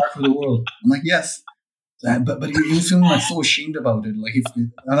different part of the world. I'm like, yes. But he was feeling like so ashamed about it. Like,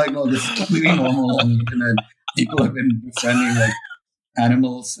 I'm like, no, this is completely normal on the internet. People have been befriending like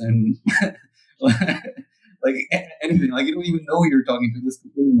animals and like anything. Like, you don't even know who you're talking to. This is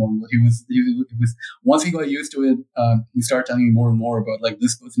completely normal. He was once he got used to it, he started telling me more and more about like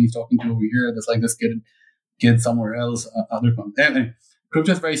this person he's talking to over here. There's like this kid somewhere else, other anyway,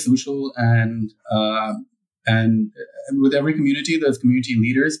 crypto is very social, and with every community, there's community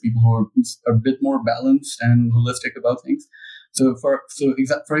leaders, people who are a bit more balanced and holistic about things. So for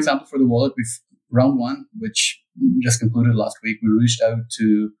example, for the wallet, round one, which just concluded last week, we reached out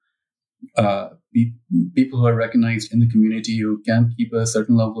to people who are recognized in the community who can keep a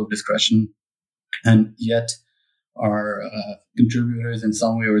certain level of discretion and yet are contributors in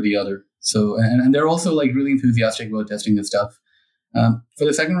some way or the other. So, and they're also like really enthusiastic about testing this stuff. For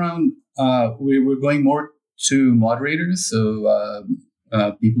the second round, we're going more to moderators, so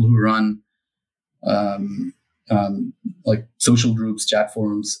people who run like social groups, chat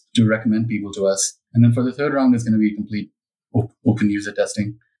forums to recommend people to us. And then for the third round, it's going to be complete open user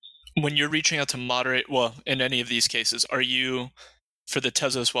testing. When you're reaching out to moderate, well, in any of these cases, are you, for the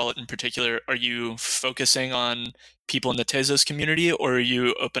Tezos wallet in particular, are you focusing on people in the Tezos community, or are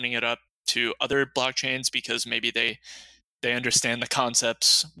you opening it up to other blockchains because maybe they understand the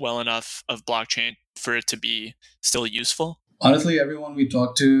concepts well enough of blockchain for it to be still useful? Honestly, everyone we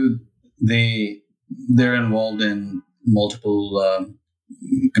talk to, they're involved in multiple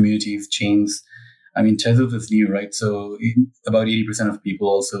communities, chains. I mean, Tezos is new, right? So about 80% of people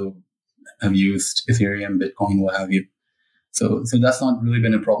also have used Ethereum, Bitcoin, what have you. So that's not really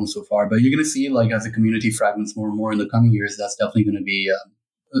been a problem so far. But you're going to see, like, as the community fragments more and more in the coming years, that's definitely going to be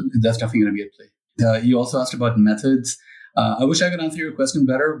at play. You also asked about methods. I wish I could answer your question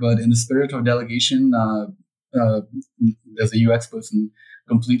better, but in the spirit of delegation, there's a UX person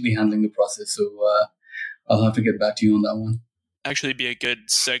completely handling the process. So I'll have to get back to you on that one. Actually be a good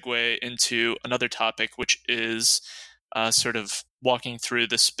segue into another topic, which is sort of walking through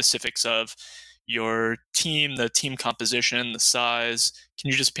the specifics of your team, the team composition, the size. Can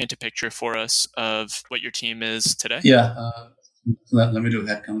you just paint a picture for us of what your team is today? Yeah, let me do a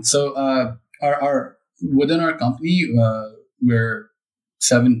head count. So our within our company, we're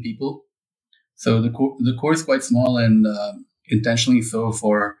 7 people. So the core is quite small, and intentionally so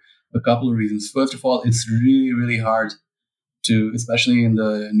for a couple of reasons. First of all, it's really, really hard to, especially in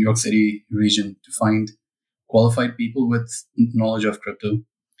the New York City region, to find qualified people with knowledge of crypto.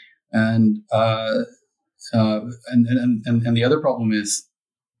 And the other problem is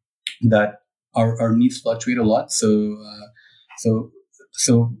that our needs fluctuate a lot. So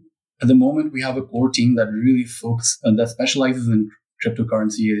at the moment we have a core team that really that specializes in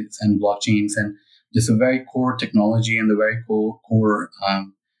cryptocurrencies and blockchains, and just a very core technology and the very core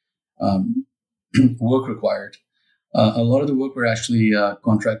work required. A lot of the work we're actually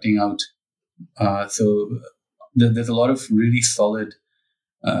contracting out. So there's a lot of really solid,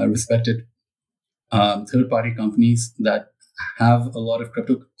 respected third-party companies that have a lot of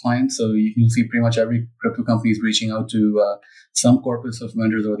crypto clients. So you'll see pretty much every crypto company is reaching out to some corpus of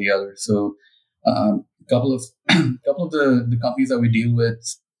vendors or the other. So a couple of the companies that we deal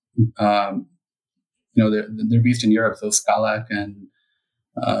with, they're based in Europe. So Scalac, and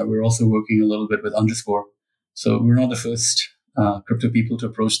we're also working a little bit with Underscore. So we're not the first crypto people to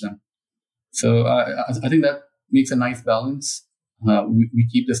approach them. So I think that makes a nice balance. We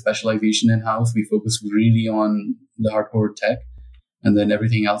keep the specialization in-house. We focus really on the hardcore tech. and then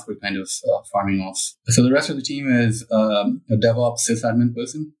everything else we're kind of farming off. So the rest of the team is a DevOps sysadmin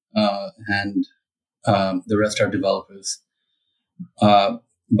person, and the rest are developers.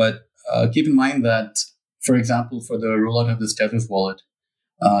 But keep in mind that, for example, for the rollout of this Tethys wallet,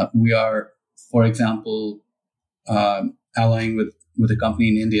 we are, for example, allying with a company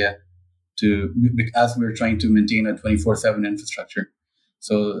in India as we're trying to maintain a 24/7 infrastructure.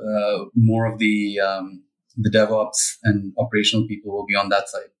 So more of the DevOps and operational people will be on that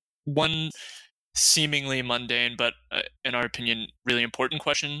side. One seemingly mundane, but in our opinion, really important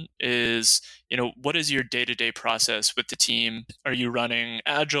question is, what is your day-to-day process with the team? Are you running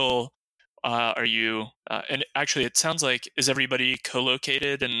Agile? Are you, and actually it sounds like, is everybody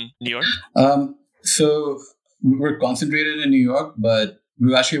co-located in New York? So we're concentrated in New York, but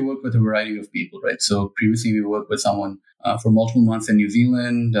we've actually worked with a variety of people, right? So previously we worked with someone for multiple months in New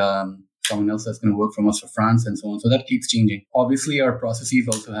Zealand, someone else that's going to work from us for France, and so on. So that keeps changing. Obviously, our processes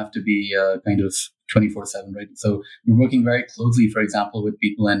also have to be kind of 24/7, right? So we're working very closely, for example, with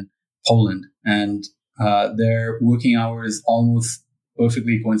people in Poland, and their working hours almost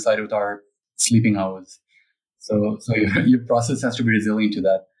perfectly coincide with our sleeping hours. So your process has to be resilient to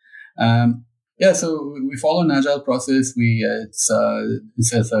that. So we follow an agile process. It's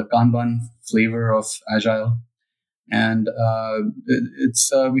a Kanban flavor of agile, and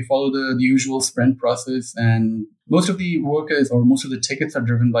we follow the usual sprint process. And most of the most of the tickets are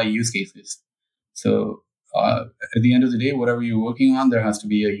driven by use cases. So at the end of the day, whatever you're working on, there has to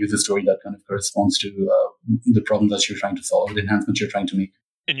be a user story that kind of corresponds to the problem that you're trying to solve, the enhancements you're trying to make.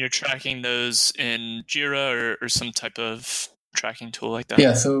 And you're tracking those in Jira or some type of tracking tool like that?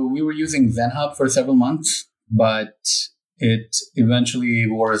 Yeah, so we were using ZenHub for several months, but it eventually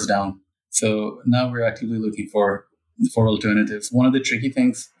wore us down. So now we're actively looking for alternatives. One of the tricky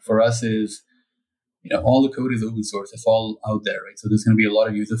things for us is, all the code is open source. It's all out there, right? So there's going to be a lot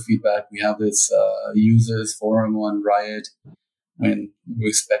of user feedback. We have this users forum on Riot. I mean, we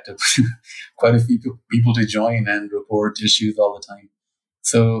expect quite a few people to join and report issues all the time.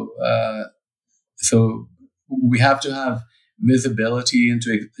 So we have to have visibility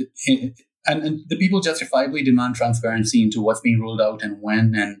into and the people justifiably demand transparency into what's being rolled out and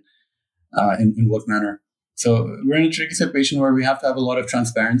when and in what manner. So we're in a tricky situation where we have to have a lot of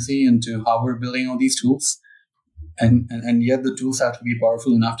transparency into how we're building all these tools, and yet the tools have to be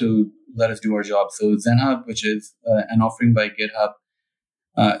powerful enough to let us do our job. So ZenHub, which is an offering by GitHub,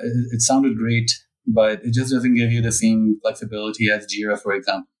 it sounded great, but it just doesn't give you the same flexibility as Jira, for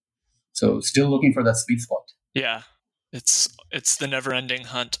example. So still looking for that sweet spot. Yeah. It's the never-ending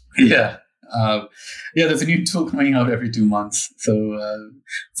hunt. Yeah. There's a new tool coming out every 2 months. So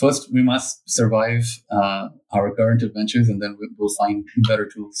first we must survive our current adventures, and then we'll find better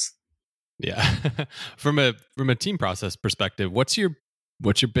tools. Yeah. From a team process perspective, what's your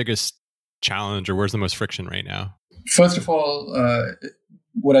biggest challenge, or where's the most friction right now? First of all,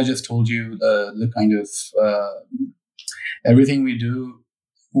 what I just told you, the kind of everything we do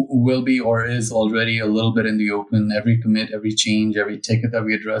will be or is already a little bit in the open. Every commit, every change, every ticket that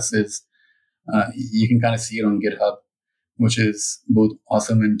we address is, you can kind of see it on GitHub, which is both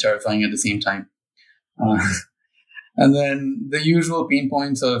awesome and terrifying at the same time. And then the usual pain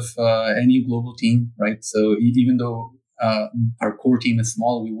points of any global team, right? So even though our core team is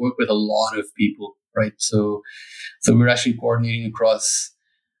small, we work with a lot of people, right? So we're actually coordinating across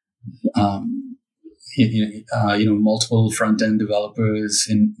multiple front-end developers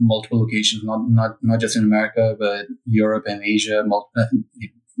in multiple locations, not just in America, but Europe and Asia,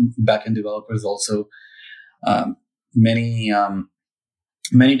 back-end developers also, many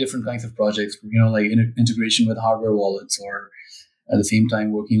different kinds of projects, like integration with hardware wallets, or at the same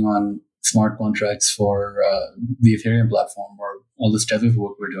time working on smart contracts for the Ethereum platform, or all this Tethys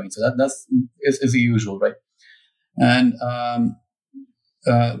work we're doing. So that's the usual, right? And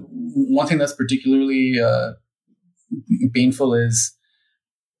one thing that's particularly painful is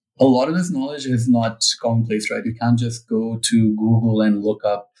a lot of this knowledge is not commonplace, right? You can't just go to Google and look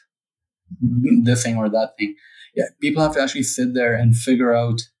up this thing or that thing. Yeah, people have to actually sit there and figure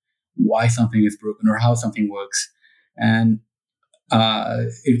out why something is broken or how something works. And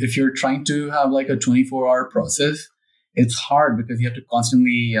if you're trying to have like a 24-hour process, it's hard because you have to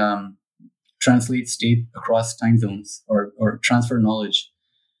constantly translate state across time zones or transfer knowledge.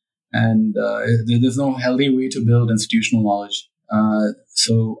 And there's no healthy way to build institutional knowledge.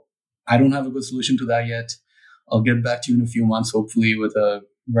 So I don't have a good solution to that yet. I'll get back to you in a few months, hopefully with a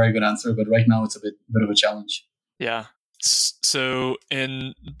very good answer. But right now it's a bit of a challenge. Yeah. So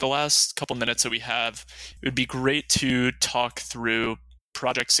in the last couple minutes that we have, it would be great to talk through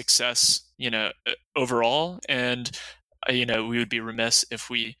project success, overall. And we would be remiss if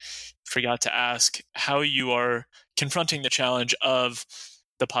we forgot to ask how you are confronting the challenge of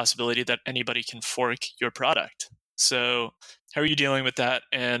the possibility that anybody can fork your product. So how are you dealing with that,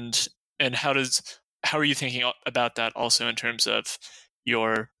 and how are you thinking about that also in terms of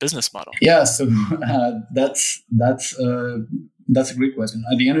your business model? Yeah, so that's a great question.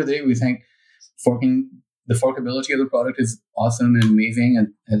 At the end of the day, we think the forkability of the product is awesome and amazing,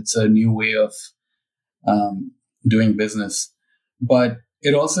 and it's a new way of doing business. But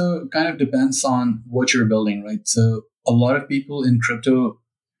it also kind of depends on what you're building, right? So a lot of people in crypto,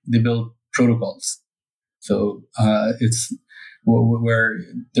 they build protocols. So it's where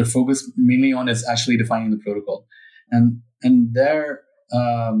their focus mainly on is actually defining the protocol, and there.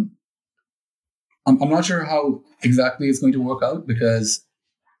 I'm not sure how exactly it's going to work out, because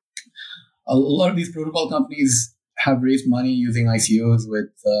a lot of these protocol companies have raised money using ICOs with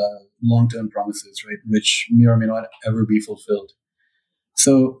long-term promises, right, which may or may not ever be fulfilled.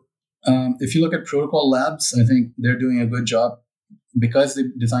 So if you look at Protocol Labs, I think they're doing a good job because they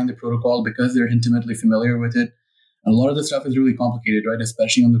designed the protocol, because they're intimately familiar with it. And a lot of the stuff is really complicated, right,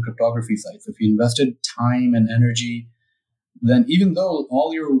 especially on the cryptography side. So if you invested time and energy, then even though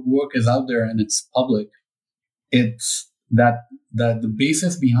all your work is out there and it's public, it's that the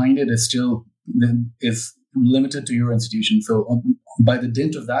basis behind it is still is limited to your institution. So by the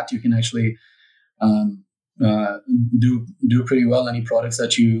dint of that, you can actually do pretty well. Any products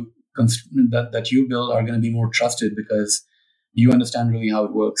that you build are going to be more trusted because you understand really how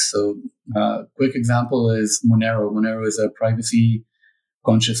it works. So quick example is Monero. Monero is a privacy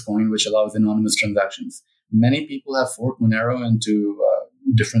conscious coin which allows anonymous transactions. Many people have forked Monero into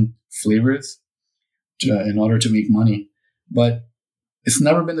different flavors in order to make money, but it's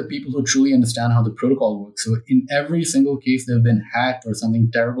never been the people who truly understand how the protocol works. So in every single case, they've been hacked or something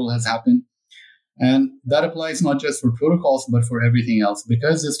terrible has happened. And that applies not just for protocols, but for everything else.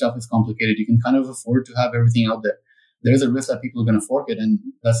 Because this stuff is complicated, you can kind of afford to have everything out there. There's a risk that people are going to fork it, and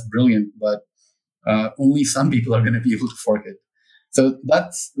that's brilliant, but only some people are going to be able to fork it. So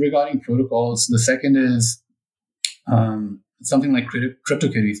that's regarding protocols. The second is something like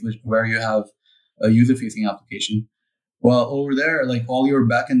CryptoKitties, where you have a user-facing application. Well, over there, like all your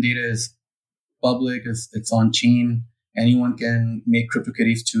backend data is public, it's on chain. Anyone can make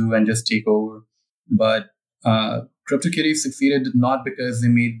CryptoKitties too and just take over. But CryptoKitties succeeded not because they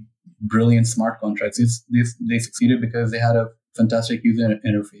made brilliant smart contracts. They succeeded because they had a fantastic user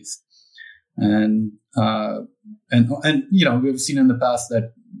interface. And we've seen in the past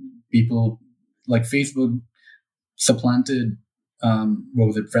that people like Facebook supplanted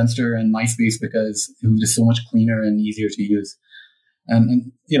Friendster and MySpace because it was just so much cleaner and easier to use.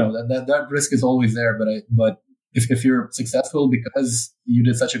 And that risk is always there. But if you're successful because you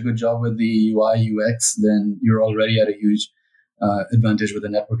did such a good job with the UI UX, then you're already at a huge advantage with the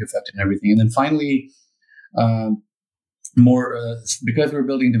network effect and everything. And then finally, because we're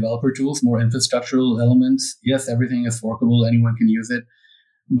building developer tools, more infrastructural elements. Yes, everything is forkable; anyone can use it,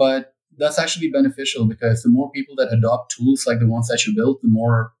 but that's actually beneficial because the more people that adopt tools like the ones that you built, the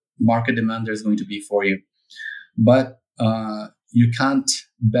more market demand there's going to be for you. But you can't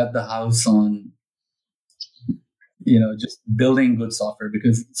bet the house on just building good software,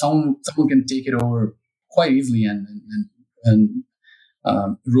 because someone can take it over quite easily and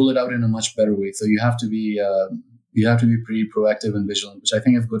roll it out in a much better way. So you have to be pretty proactive and vigilant, which I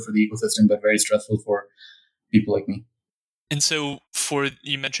think is good for the ecosystem, but very stressful for people like me. And so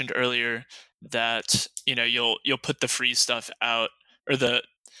you mentioned earlier that, you'll put the free stuff out, or the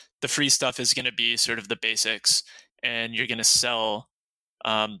free stuff is going to be sort of the basics, and you're going to sell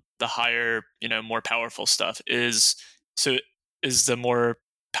the higher, more powerful stuff. Is the more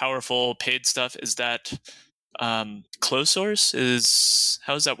powerful paid stuff, is that closed source?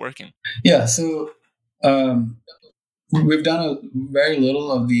 How is that working? Yeah. So we've done very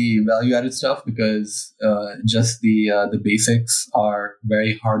little of the value-added stuff because just the basics are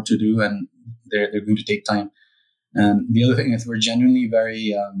very hard to do, and they're going to take time. And the other thing is we're genuinely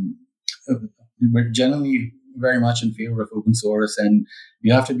very much in favor of open source, and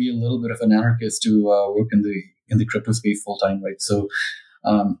you have to be a little bit of an anarchist to work in the crypto space full time, right? So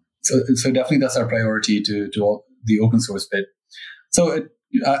definitely that's our priority to the open source bit. So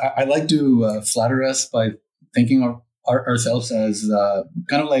I like to flatter us by thinking of ourselves as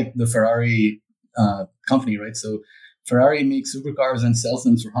kind of like the Ferrari company, right? So Ferrari makes supercars and sells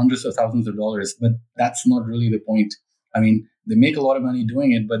them for hundreds of thousands of dollars, but that's not really the point. I mean, they make a lot of money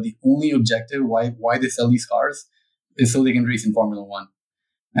doing it, but the only objective why they sell these cars is so they can race in Formula One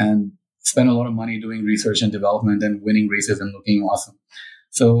and spend a lot of money doing research and development and winning races and looking awesome.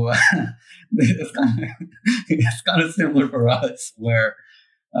 So it's kind of similar for us, where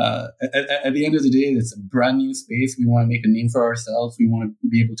at the end of the day, it's a brand new space. We want to make a name for ourselves. We want to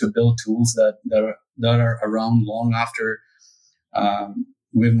be able to build tools that are around long after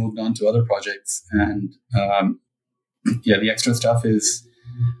we've moved on to other projects. And the extra stuff is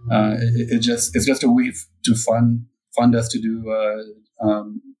it's just a way to fund us to do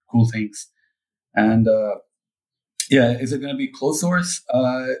cool things. And is it going to be closed source?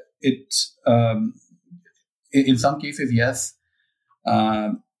 In some cases, yes.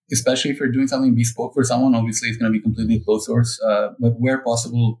 Especially if you're doing something bespoke for someone, obviously it's going to be completely closed source. But where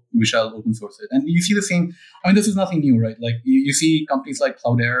possible, we shall open source it. And you see the same. I mean, this is nothing new, right? Like you see companies like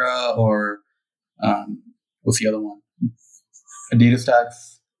Cloudera or what's the other one?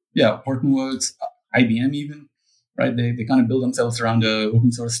 DataStax, Hortonworks, IBM even, right? They kind of build themselves around the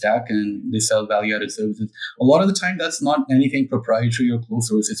open source stack and they sell value-added services. A lot of the time, that's not anything proprietary or closed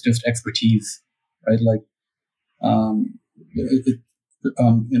source. It's just expertise, right? Like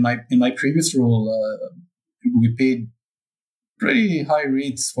in my previous role, we paid pretty high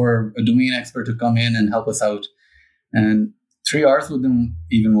rates for a domain expert to come in and help us out. And 3 hours with them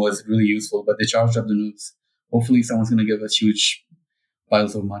even was really useful, but they charged up the nose. Hopefully someone's going to give us huge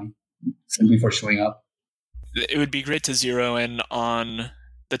piles of money simply for showing up. It would be great to zero in on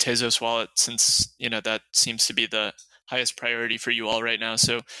the Tezos wallet, since that seems to be the highest priority for you all right now.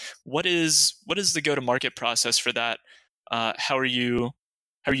 So what is the go-to-market process for that? How are you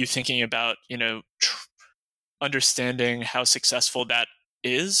thinking about understanding how successful that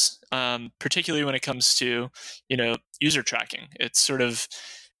is, particularly when it comes to user tracking?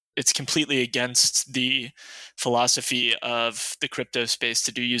 It's completely against the philosophy of the crypto space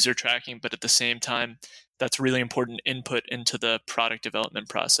to do user tracking, but at the same time, that's really important input into the product development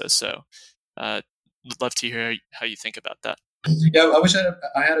process. So would love to hear how you think about that. Yeah, I wish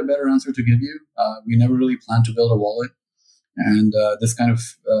I had a better answer to give you. We never really planned to build a wallet. And this kind of,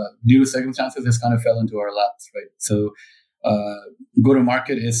 due to circumstances, this kind of fell into our laps, right? So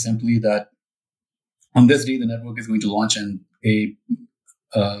go-to-market is simply that on this day, the network is going to launch and a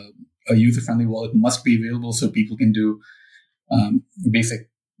user-friendly wallet must be available so people can do basic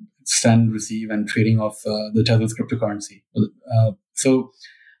send, receive, and trading of the Tezos cryptocurrency.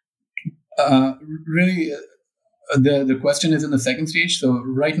 Really, the question is in the second stage. So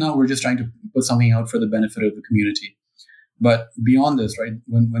right now, we're just trying to put something out for the benefit of the community. But beyond this, right,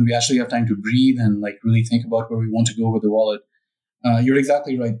 when we actually have time to breathe and like really think about where we want to go with the wallet, you're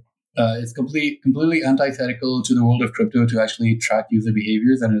exactly right. It's completely antithetical to the world of crypto to actually track user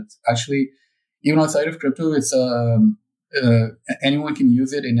behaviors. And it's actually, even outside of crypto, it's anyone can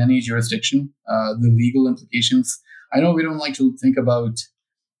use it in any jurisdiction. The legal implications, I know we don't like to think about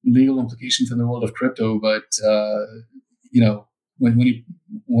legal implications in the world of crypto, but when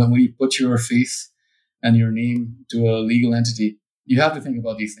you put your face and your name to a legal entity, you have to think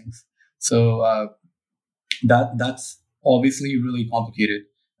about these things. So that's obviously really complicated,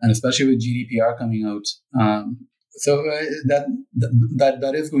 and especially with GDPR coming out,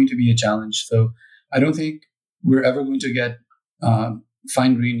 that is going to be a challenge. So I don't think we're ever going to get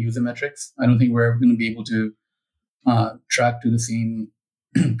fine-grained user metrics. I don't think we're ever going to be able to track to the same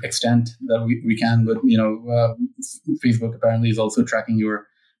extent that we can. But Facebook apparently is also tracking your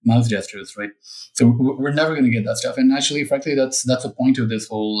mouse gestures, right? So we're never going to get that stuff. And actually, frankly, that's the point of this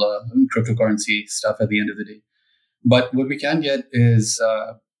whole cryptocurrency stuff at the end of the day. But what we can get is,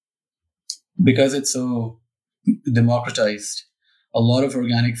 because it's so democratized, a lot of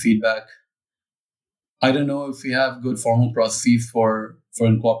organic feedback. I don't know if we have good formal processes for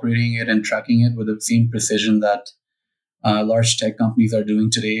incorporating it and tracking it with the same precision that large tech companies are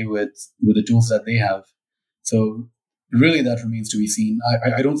doing today with the tools that they have. So really, that remains to be seen.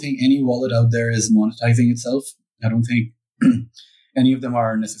 I don't think any wallet out there is monetizing itself. I don't think any of them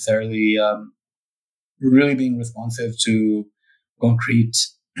are necessarily really being responsive to concrete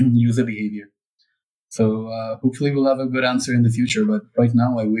user behavior. So hopefully we'll have a good answer in the future. But right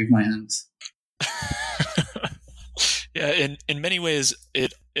now, I wave my hands. Yeah, in many ways,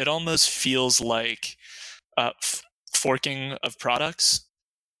 it almost feels like forking of products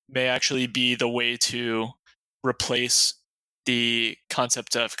may actually be the way to replace the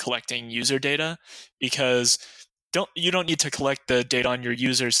concept of collecting user data, because you don't need to collect the data on your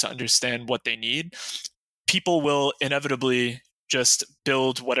users to understand what they need. People will inevitably just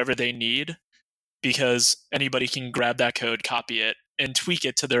build whatever they need because anybody can grab that code, copy it, and tweak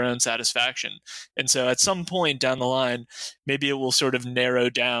it to their own satisfaction. And so at some point down the line, maybe it will sort of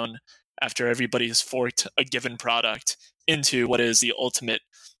narrow down after everybody has forked a given product into what is the ultimate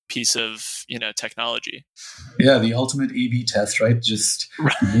piece of technology. Yeah, the ultimate A/B test, right? Just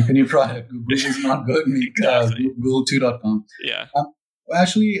make a new product. Google is not good. Make Google2.com. Yeah.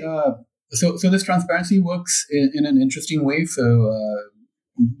 Actually, so this transparency works in an interesting way. So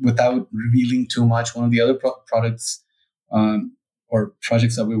without revealing too much, one of the other products or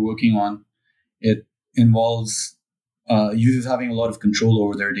projects that we're working on, it involves users having a lot of control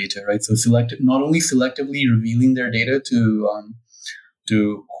over their data, right? So not only selectively revealing their data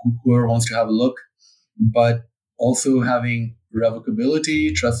to whoever wants to have a look, but also having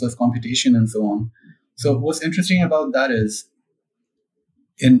revocability, trustless computation, and so on. So what's interesting about that is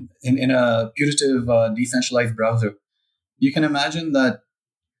in a putative decentralized browser, you can imagine that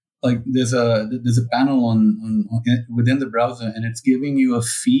like there's a panel on within the browser, and it's giving you a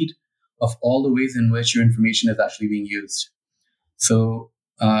feed of all the ways in which your information is actually being used. So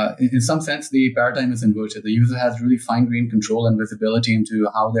in some sense, the paradigm is inverted. The user has really fine-grained control and visibility into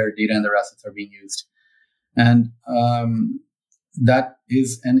how their data and their assets are being used. And that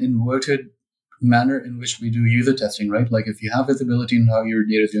is an inverted manner in which we do user testing, right? Like if you have visibility in how your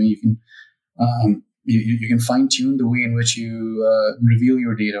data is doing, you can you can fine-tune the way in which you reveal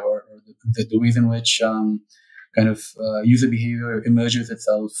your data, or the ways in which user behavior emerges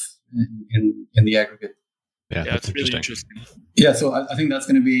itself in the aggregate. Yeah, that's really interesting. Yeah, so I think that's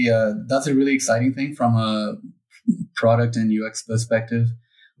going to be that's a really exciting thing from a product and UX perspective.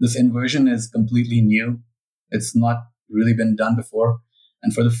 This inversion is completely new. It's not really been done before,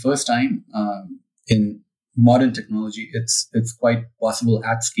 and for the first time in modern technology, it's quite possible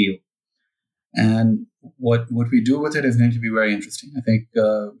at scale. And what we do with it is going to be very interesting. I think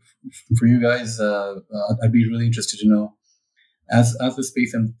for you guys, I'd be really interested to know as the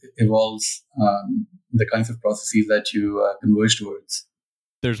space evolves, the kinds of processes that you converge towards.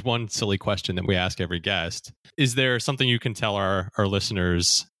 There's one silly question that we ask every guest. Is there something you can tell our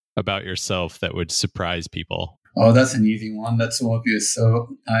listeners about yourself that would surprise people? Oh, that's an easy one. That's so obvious.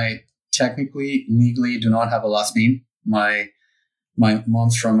 So I technically, legally do not have a last name. My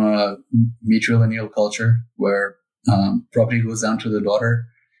mom's from a matrilineal culture where property goes down to the daughter,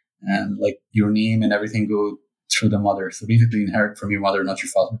 and like your name and everything go through the mother. So basically inherit from your mother, not your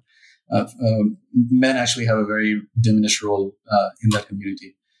father. Men actually have a very diminished role in that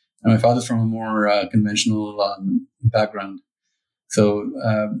community. And my father's from a more conventional background. So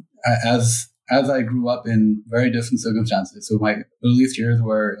as I grew up in very different circumstances, so my earliest years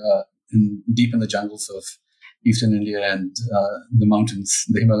were deep in the jungles of Eastern India and the mountains,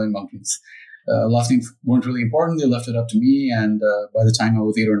 the Himalayan mountains. Last names weren't really important. They left it up to me. And by the time I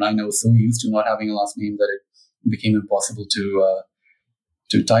was 8 or 9, I was so used to not having a last name that it became impossible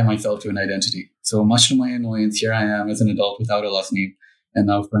to tie myself to an identity. So much to my annoyance, here I am as an adult without a last name. And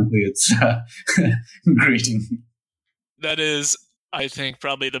now, frankly, it's grating. That is, I think,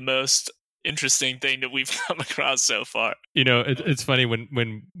 probably the most interesting thing that we've come across so far. It's funny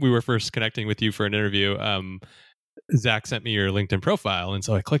when we were first connecting with you for an interview, Zach sent me your LinkedIn profile, and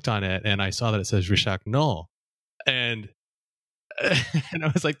so I clicked on it and I saw that it says Vishak Null, and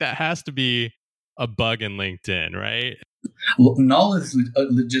I was like, that has to be a bug in LinkedIn, right? Null is a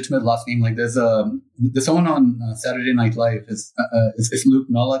legitimate last name. Like there's someone on Saturday Night Live is Luke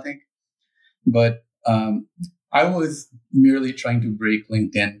Null, I think, but I was merely trying to break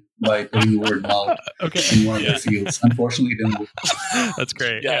LinkedIn by putting the word null in one of the fields. Unfortunately, it didn't work. That's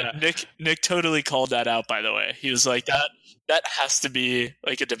great. Yeah, Nick totally called that out, by the way. He was like, that has to be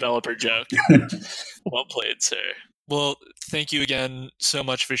like a developer joke. Well played, sir. Well, thank you again so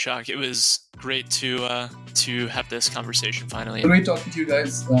much, Vishak. It was great to have this conversation finally. Great talking to you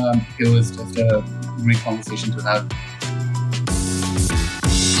guys. It was just a great conversation to have.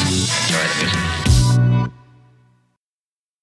 Enjoy the music.